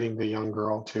doing, treating the young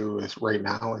girl to is right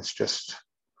now, it's just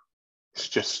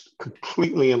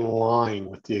completely in line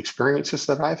with the experiences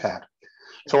that I've had.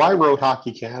 So I wrote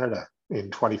Hockey Canada in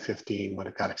 2015 when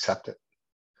it got accepted.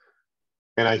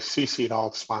 And I CC'd all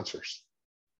the sponsors.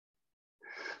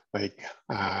 Like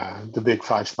the big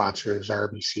five sponsors,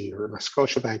 RBC, or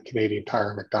Scotiabank, Canadian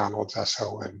Tire, McDonald's,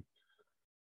 Esso, and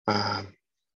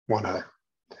one other.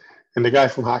 And the guy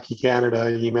from Hockey Canada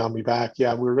emailed me back,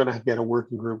 yeah, we're going to get a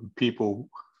working group of people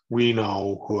we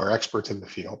know who are experts in the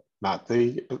field, not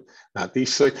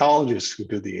these psychologists who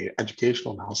do the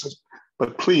educational analysis,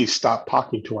 but please stop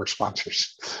talking to our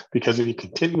sponsors, because if you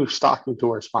continue talking to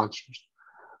our sponsors,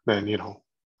 then,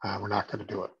 we're not going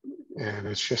to do it. And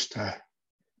it's just,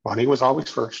 money was always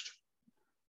first.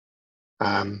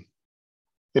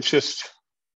 It's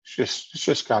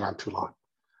just gone on too long.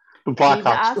 You've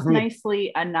asked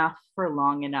nicely enough for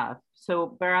long enough. So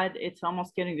Brad, it's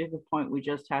almost getting to the point we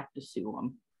just have to sue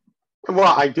them.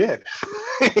 Well, I did.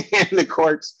 And the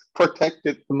courts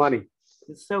protected the money.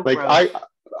 It's so like gross.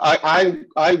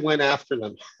 I went after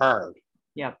them hard.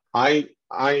 Yeah. I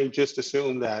just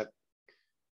assumed that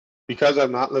because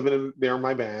I'm not living there in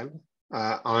my band,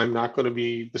 I'm not going to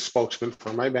be the spokesman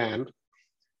for my band.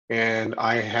 And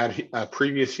I had a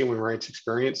previous human rights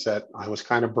experience that I was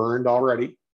kind of burned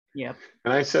already. Yep.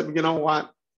 And I said, you know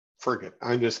what? Forget.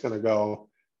 I'm just going to go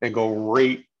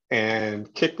right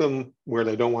and kick them where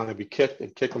they don't want to be kicked,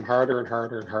 and kick them harder and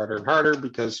harder and harder and harder,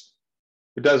 because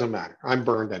it doesn't matter. I'm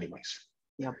burned anyways.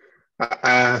 Yep.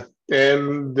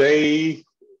 And they,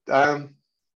 was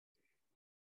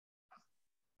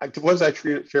I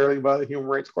treated fairly by the Human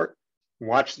Rights Court?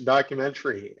 Watch the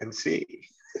documentary and see.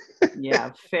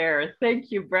 Yeah, fair.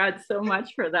 Thank you, Brad, so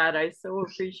much for that. I so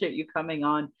appreciate you coming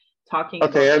on, talking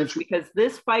about this, because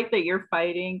this fight that you're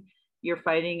fighting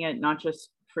it not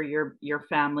just for your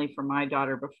family, for my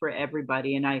daughter, but for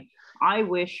everybody. And I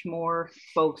wish more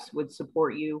folks would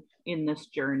support you in this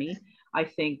journey. I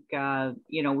think,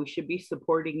 we should be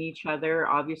supporting each other.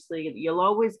 Obviously, you'll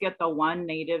always get the one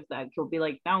Native that will be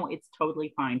like, no, it's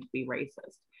totally fine to be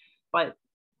racist. But,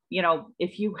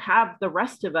 if you have the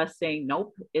rest of us saying,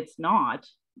 nope, it's not,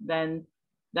 then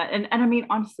that, and I mean,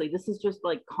 honestly, this is just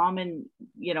like common,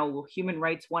 human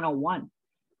rights 101.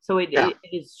 So it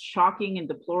is shocking and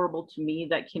deplorable to me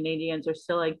that Canadians are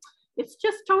still like, it's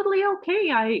just totally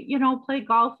okay. I, play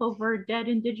golf over dead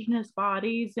Indigenous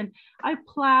bodies, and I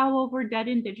plow over dead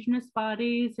Indigenous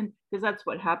bodies. And because that's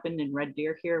what happened in Red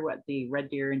Deer here, what the Red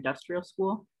Deer Industrial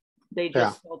School, they Yeah.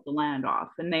 just sold the land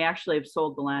off, and they actually have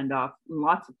sold the land off in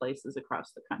lots of places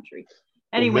across the country.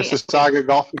 The Anyway, Mississauga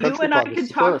Golf and you Country and I Club can is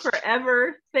the talk first.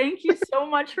 forever. Thank you so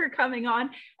much for coming on,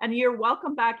 and you're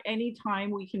welcome back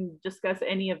anytime. We can discuss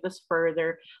any of this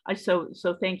further. So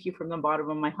thank you from the bottom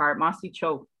of my heart. Masi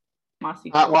Cho.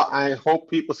 Well, I hope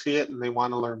people see it and they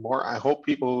want to learn more. I hope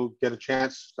people get a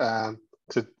chance to,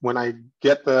 when I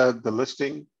get the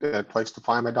listing, the place to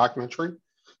find my documentary,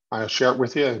 I'll share it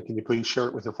with you. And can you please share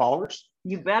it with your followers?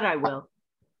 You bet I will.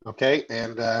 Okay.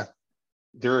 And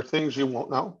there are things you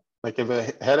won't know. Like if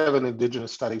a head of an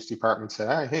Indigenous Studies department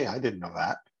said, hey, I didn't know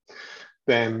that,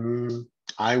 then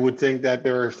I would think that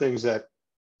there are things that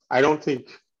I don't think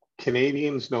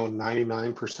Canadians know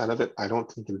 99% of it. I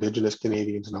don't think Indigenous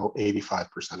Canadians know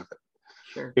 85% of it.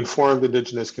 Sure. Informed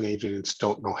Indigenous Canadians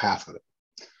don't know half of it.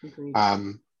 Agreed.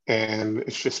 And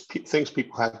it's just things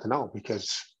people have to know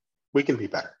because we can be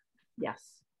better.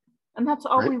 Yes. And that's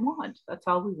all we want. That's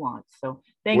all we want. So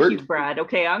thank you, Brad.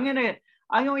 Okay, I'm going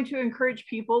to encourage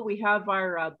people. We have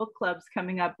our book clubs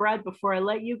coming up. Brad, before I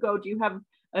let you go, do you have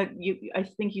I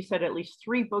think you said at least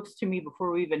 3 books to me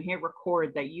before we even hit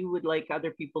record that you would like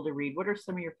other people to read. What are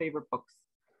some of your favorite books?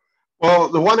 Well,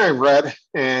 the one I read,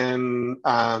 and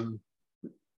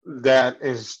that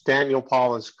is Daniel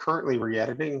Paul is currently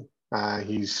re-editing.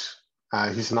 He's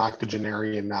an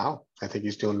octogenarian now. I think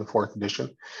he's doing the 4th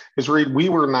edition. Is read We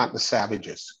Were Not the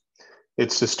Savages.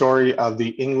 It's the story of the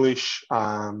English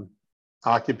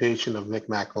occupation of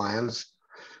Micmac lands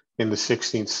in the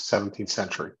 16th, 17th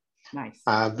century. Nice.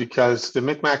 Because the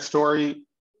Micmac story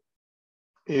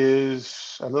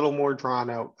is a little more drawn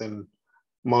out than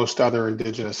most other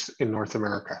Indigenous in North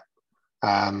America.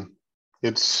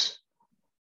 It's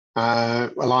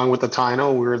along with the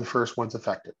Taino, we were the first ones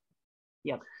affected.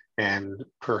 Yep. And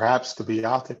perhaps the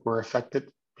Beothuk were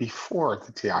affected before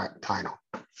the Taino.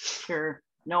 Sure.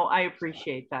 No, I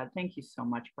appreciate that. Thank you so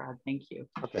much, Brad. Thank you.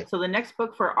 Okay. So the next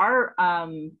book for our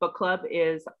book club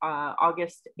is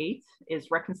August 8th, is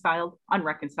Unreconciled,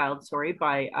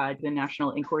 by the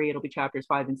National Inquiry. It'll be chapters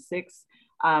 5 and 6.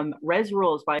 Res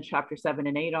Rules by chapter 7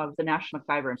 and 8 of the National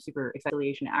MacIver and Super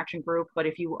Reconciliation Action Group. But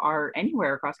if you are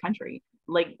anywhere across country,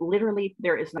 like literally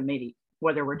there is no committee,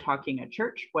 whether we're talking a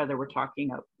church, whether we're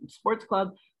talking a sports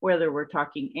club, whether we're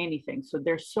talking anything. So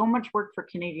there's so much work for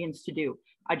Canadians to do.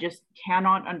 I just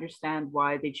cannot understand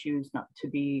why they choose not to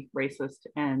be racist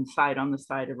and side on the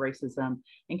side of racism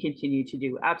and continue to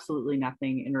do absolutely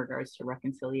nothing in regards to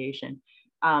reconciliation.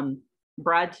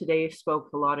 Brad today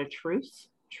spoke a lot of truths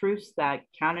that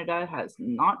Canada has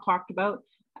not talked about,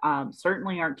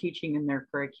 certainly aren't teaching in their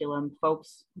curriculum.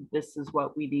 Folks, this is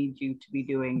what we need you to be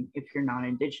doing if you're not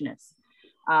Indigenous.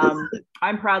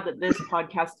 I'm proud that this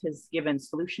podcast has given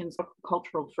solutions of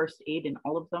cultural first aid in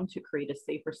all of them to create a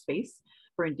safer space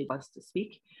for Indigenous to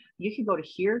speak. You can go to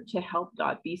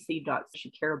heretohelp.bc.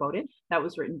 Care about it. That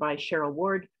was written by Cheryl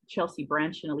Ward, Chelsea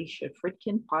Branch, and Alicia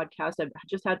Fritkin. Podcast I've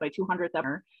just had my 200th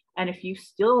ever. And if you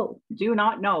still do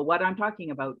not know what I'm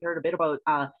talking about, heard a bit about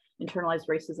internalized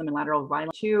racism and lateral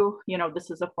violence too. This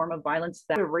is a form of violence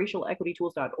that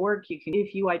racialequitytools.org. You can,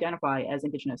 if you identify as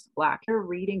Indigenous, Black, you're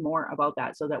reading more about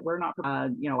that so that we're not, I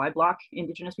block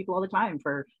Indigenous people all the time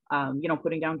for,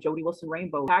 putting down Jody Wilson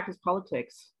Rainbow. Attack his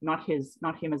politics, not him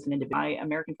as an individual. My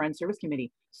American Friends Service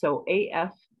Committee. So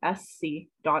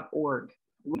afsc.org.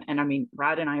 And I mean,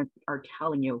 Brad and I are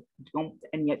telling you, don't,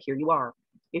 and yet here you are.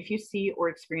 If you see or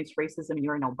experience racism and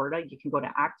you're in Alberta, you can go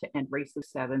to ACT to End Racism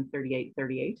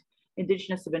 73838.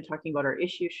 Indigenous have been talking about our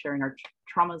issues, sharing our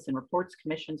traumas and reports,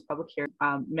 commissions, public hearings,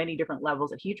 many different levels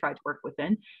that he tried to work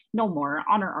within. No more.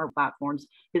 Honor our platforms,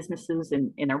 businesses,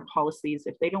 and in our policies.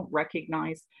 If they don't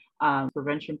recognize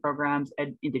prevention programs,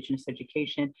 Indigenous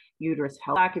education, uterus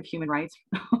health, lack of human rights,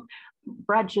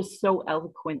 Brad just so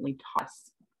eloquently taught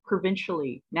us.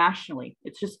 Provincially, nationally,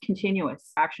 it's just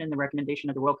continuous action. The recommendation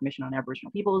of the Royal Commission on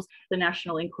Aboriginal Peoples, the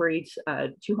National Inquiry's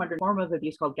 200 form of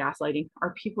abuse called gaslighting.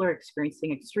 Our people are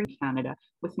experiencing extreme Canada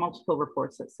with multiple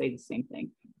reports that say the same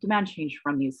thing. Demand change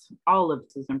from all of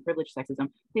racism, privilege, sexism.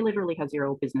 They literally have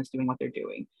zero business doing what they're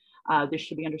doing. This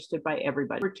should be understood by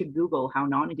everybody. To Google how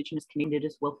non-Indigenous Canadian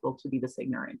is willful to be this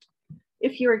ignorant.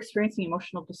 If you're experiencing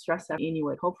emotional distress,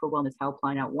 Inuit Hope for Wellness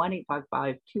helpline at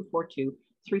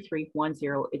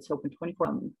 1-855-242-3310. It's open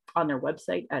 24 on their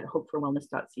website at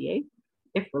hopeforwellness.ca.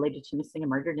 If related to missing and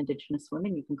murdered Indigenous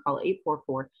women, you can call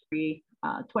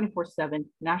 844-24/7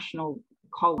 National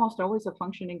call almost always a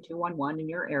functioning 211 in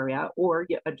your area, or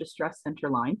get a distress center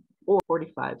line, or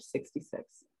 4566.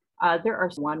 There are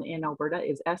one in Alberta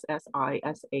is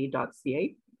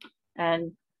ssisa.ca.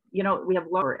 And we have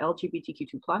lower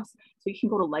LGBTQ2+, so you can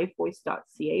go to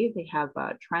lifevoice.ca. They have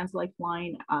a trans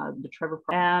lifeline, the Trevor,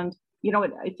 and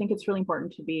I think it's really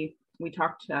important we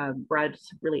talked Brad's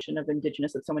relation of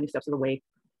Indigenous at so many steps of the way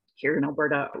here in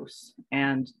Alberta,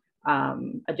 and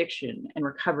addiction and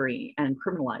recovery and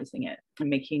criminalizing it and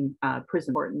making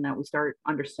prison important, that we start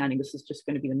understanding this is just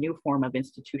going to be the new form of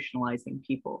institutionalizing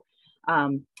people.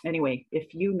 Anyway,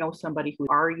 if you know somebody who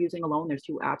are using a loan, there's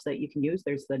 2 apps that you can use.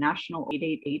 There's the National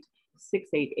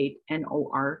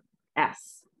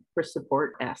 888-688-NORS for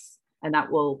support S, and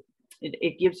that will,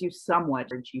 it gives you somewhat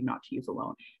urge you not to use a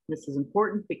loan. This is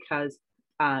important because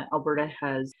Alberta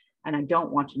has, and I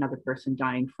don't want another person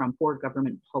dying from poor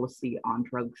government policy on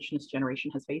drugs. This generation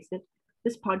has faced it.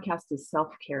 This podcast is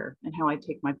self-care and how I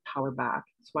take my power back.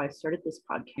 That's why I started this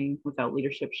podcast, without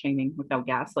leadership shaming, without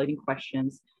gaslighting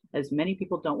questions, as many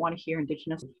people don't want to hear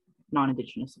Indigenous,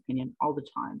 non-Indigenous opinion all the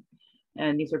time.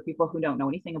 And these are people who don't know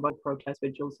anything about protest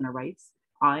vigils and our rights.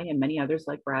 I and many others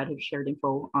like Brad have shared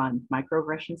info on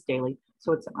microaggressions daily,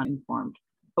 so it's uninformed.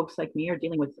 Folks like me are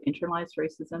dealing with internalized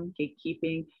racism,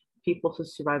 gatekeeping, people who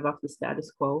survive off the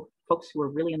status quo, folks who are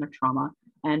really in their trauma,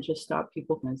 and just stop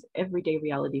people from this everyday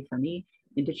reality for me,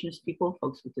 Indigenous people,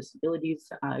 folks with disabilities,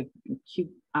 QT,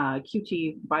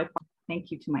 BIPOC.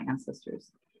 Thank you to my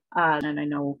ancestors. And I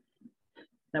know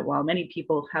that while many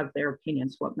people have their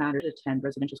opinions, what matters to attend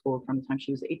residential school from the time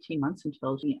she was 18 months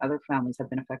until other families have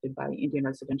been affected by Indian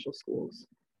residential schools.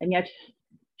 And yet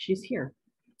she's here.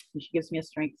 And she gives me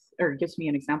gives me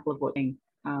an example of what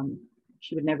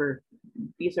she would never,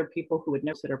 these are people who would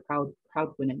never, that are proud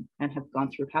women and have gone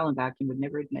through hell and back and would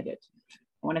never admit it.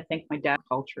 I want to thank my dad's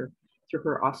culture through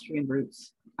her Austrian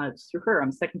roots. It's through her,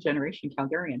 I'm 2nd generation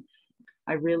Calgarian.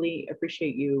 I really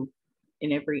appreciate you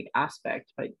in every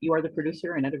aspect, but you are the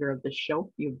producer and editor of this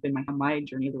show. You've been my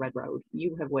journey of the Red Road.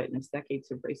 You have witnessed decades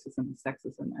of racism and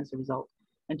sexism as a result.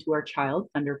 And to our child,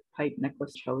 Thunder Pipe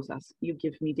Nicholas chose us. You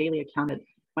give me daily account that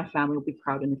my family will be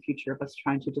proud in the future of us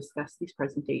trying to discuss these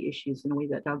present day issues in a way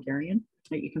that Calgarian,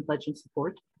 that you can pledge and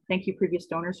support. Thank you, previous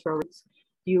donors, for if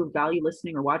you value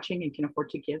listening or watching and can afford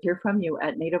to give. Hear from you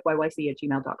at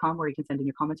nativeyyc@gmail.com, where you can send in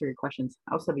your comments or your questions.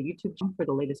 I also have a YouTube channel for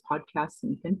the latest podcasts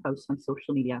and pin posts on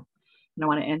social media. And I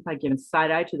want to end by giving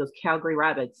side eye to those Calgary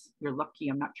rabbits. You're lucky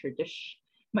I'm not tradish.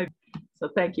 So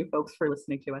thank you, folks, for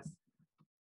listening to us.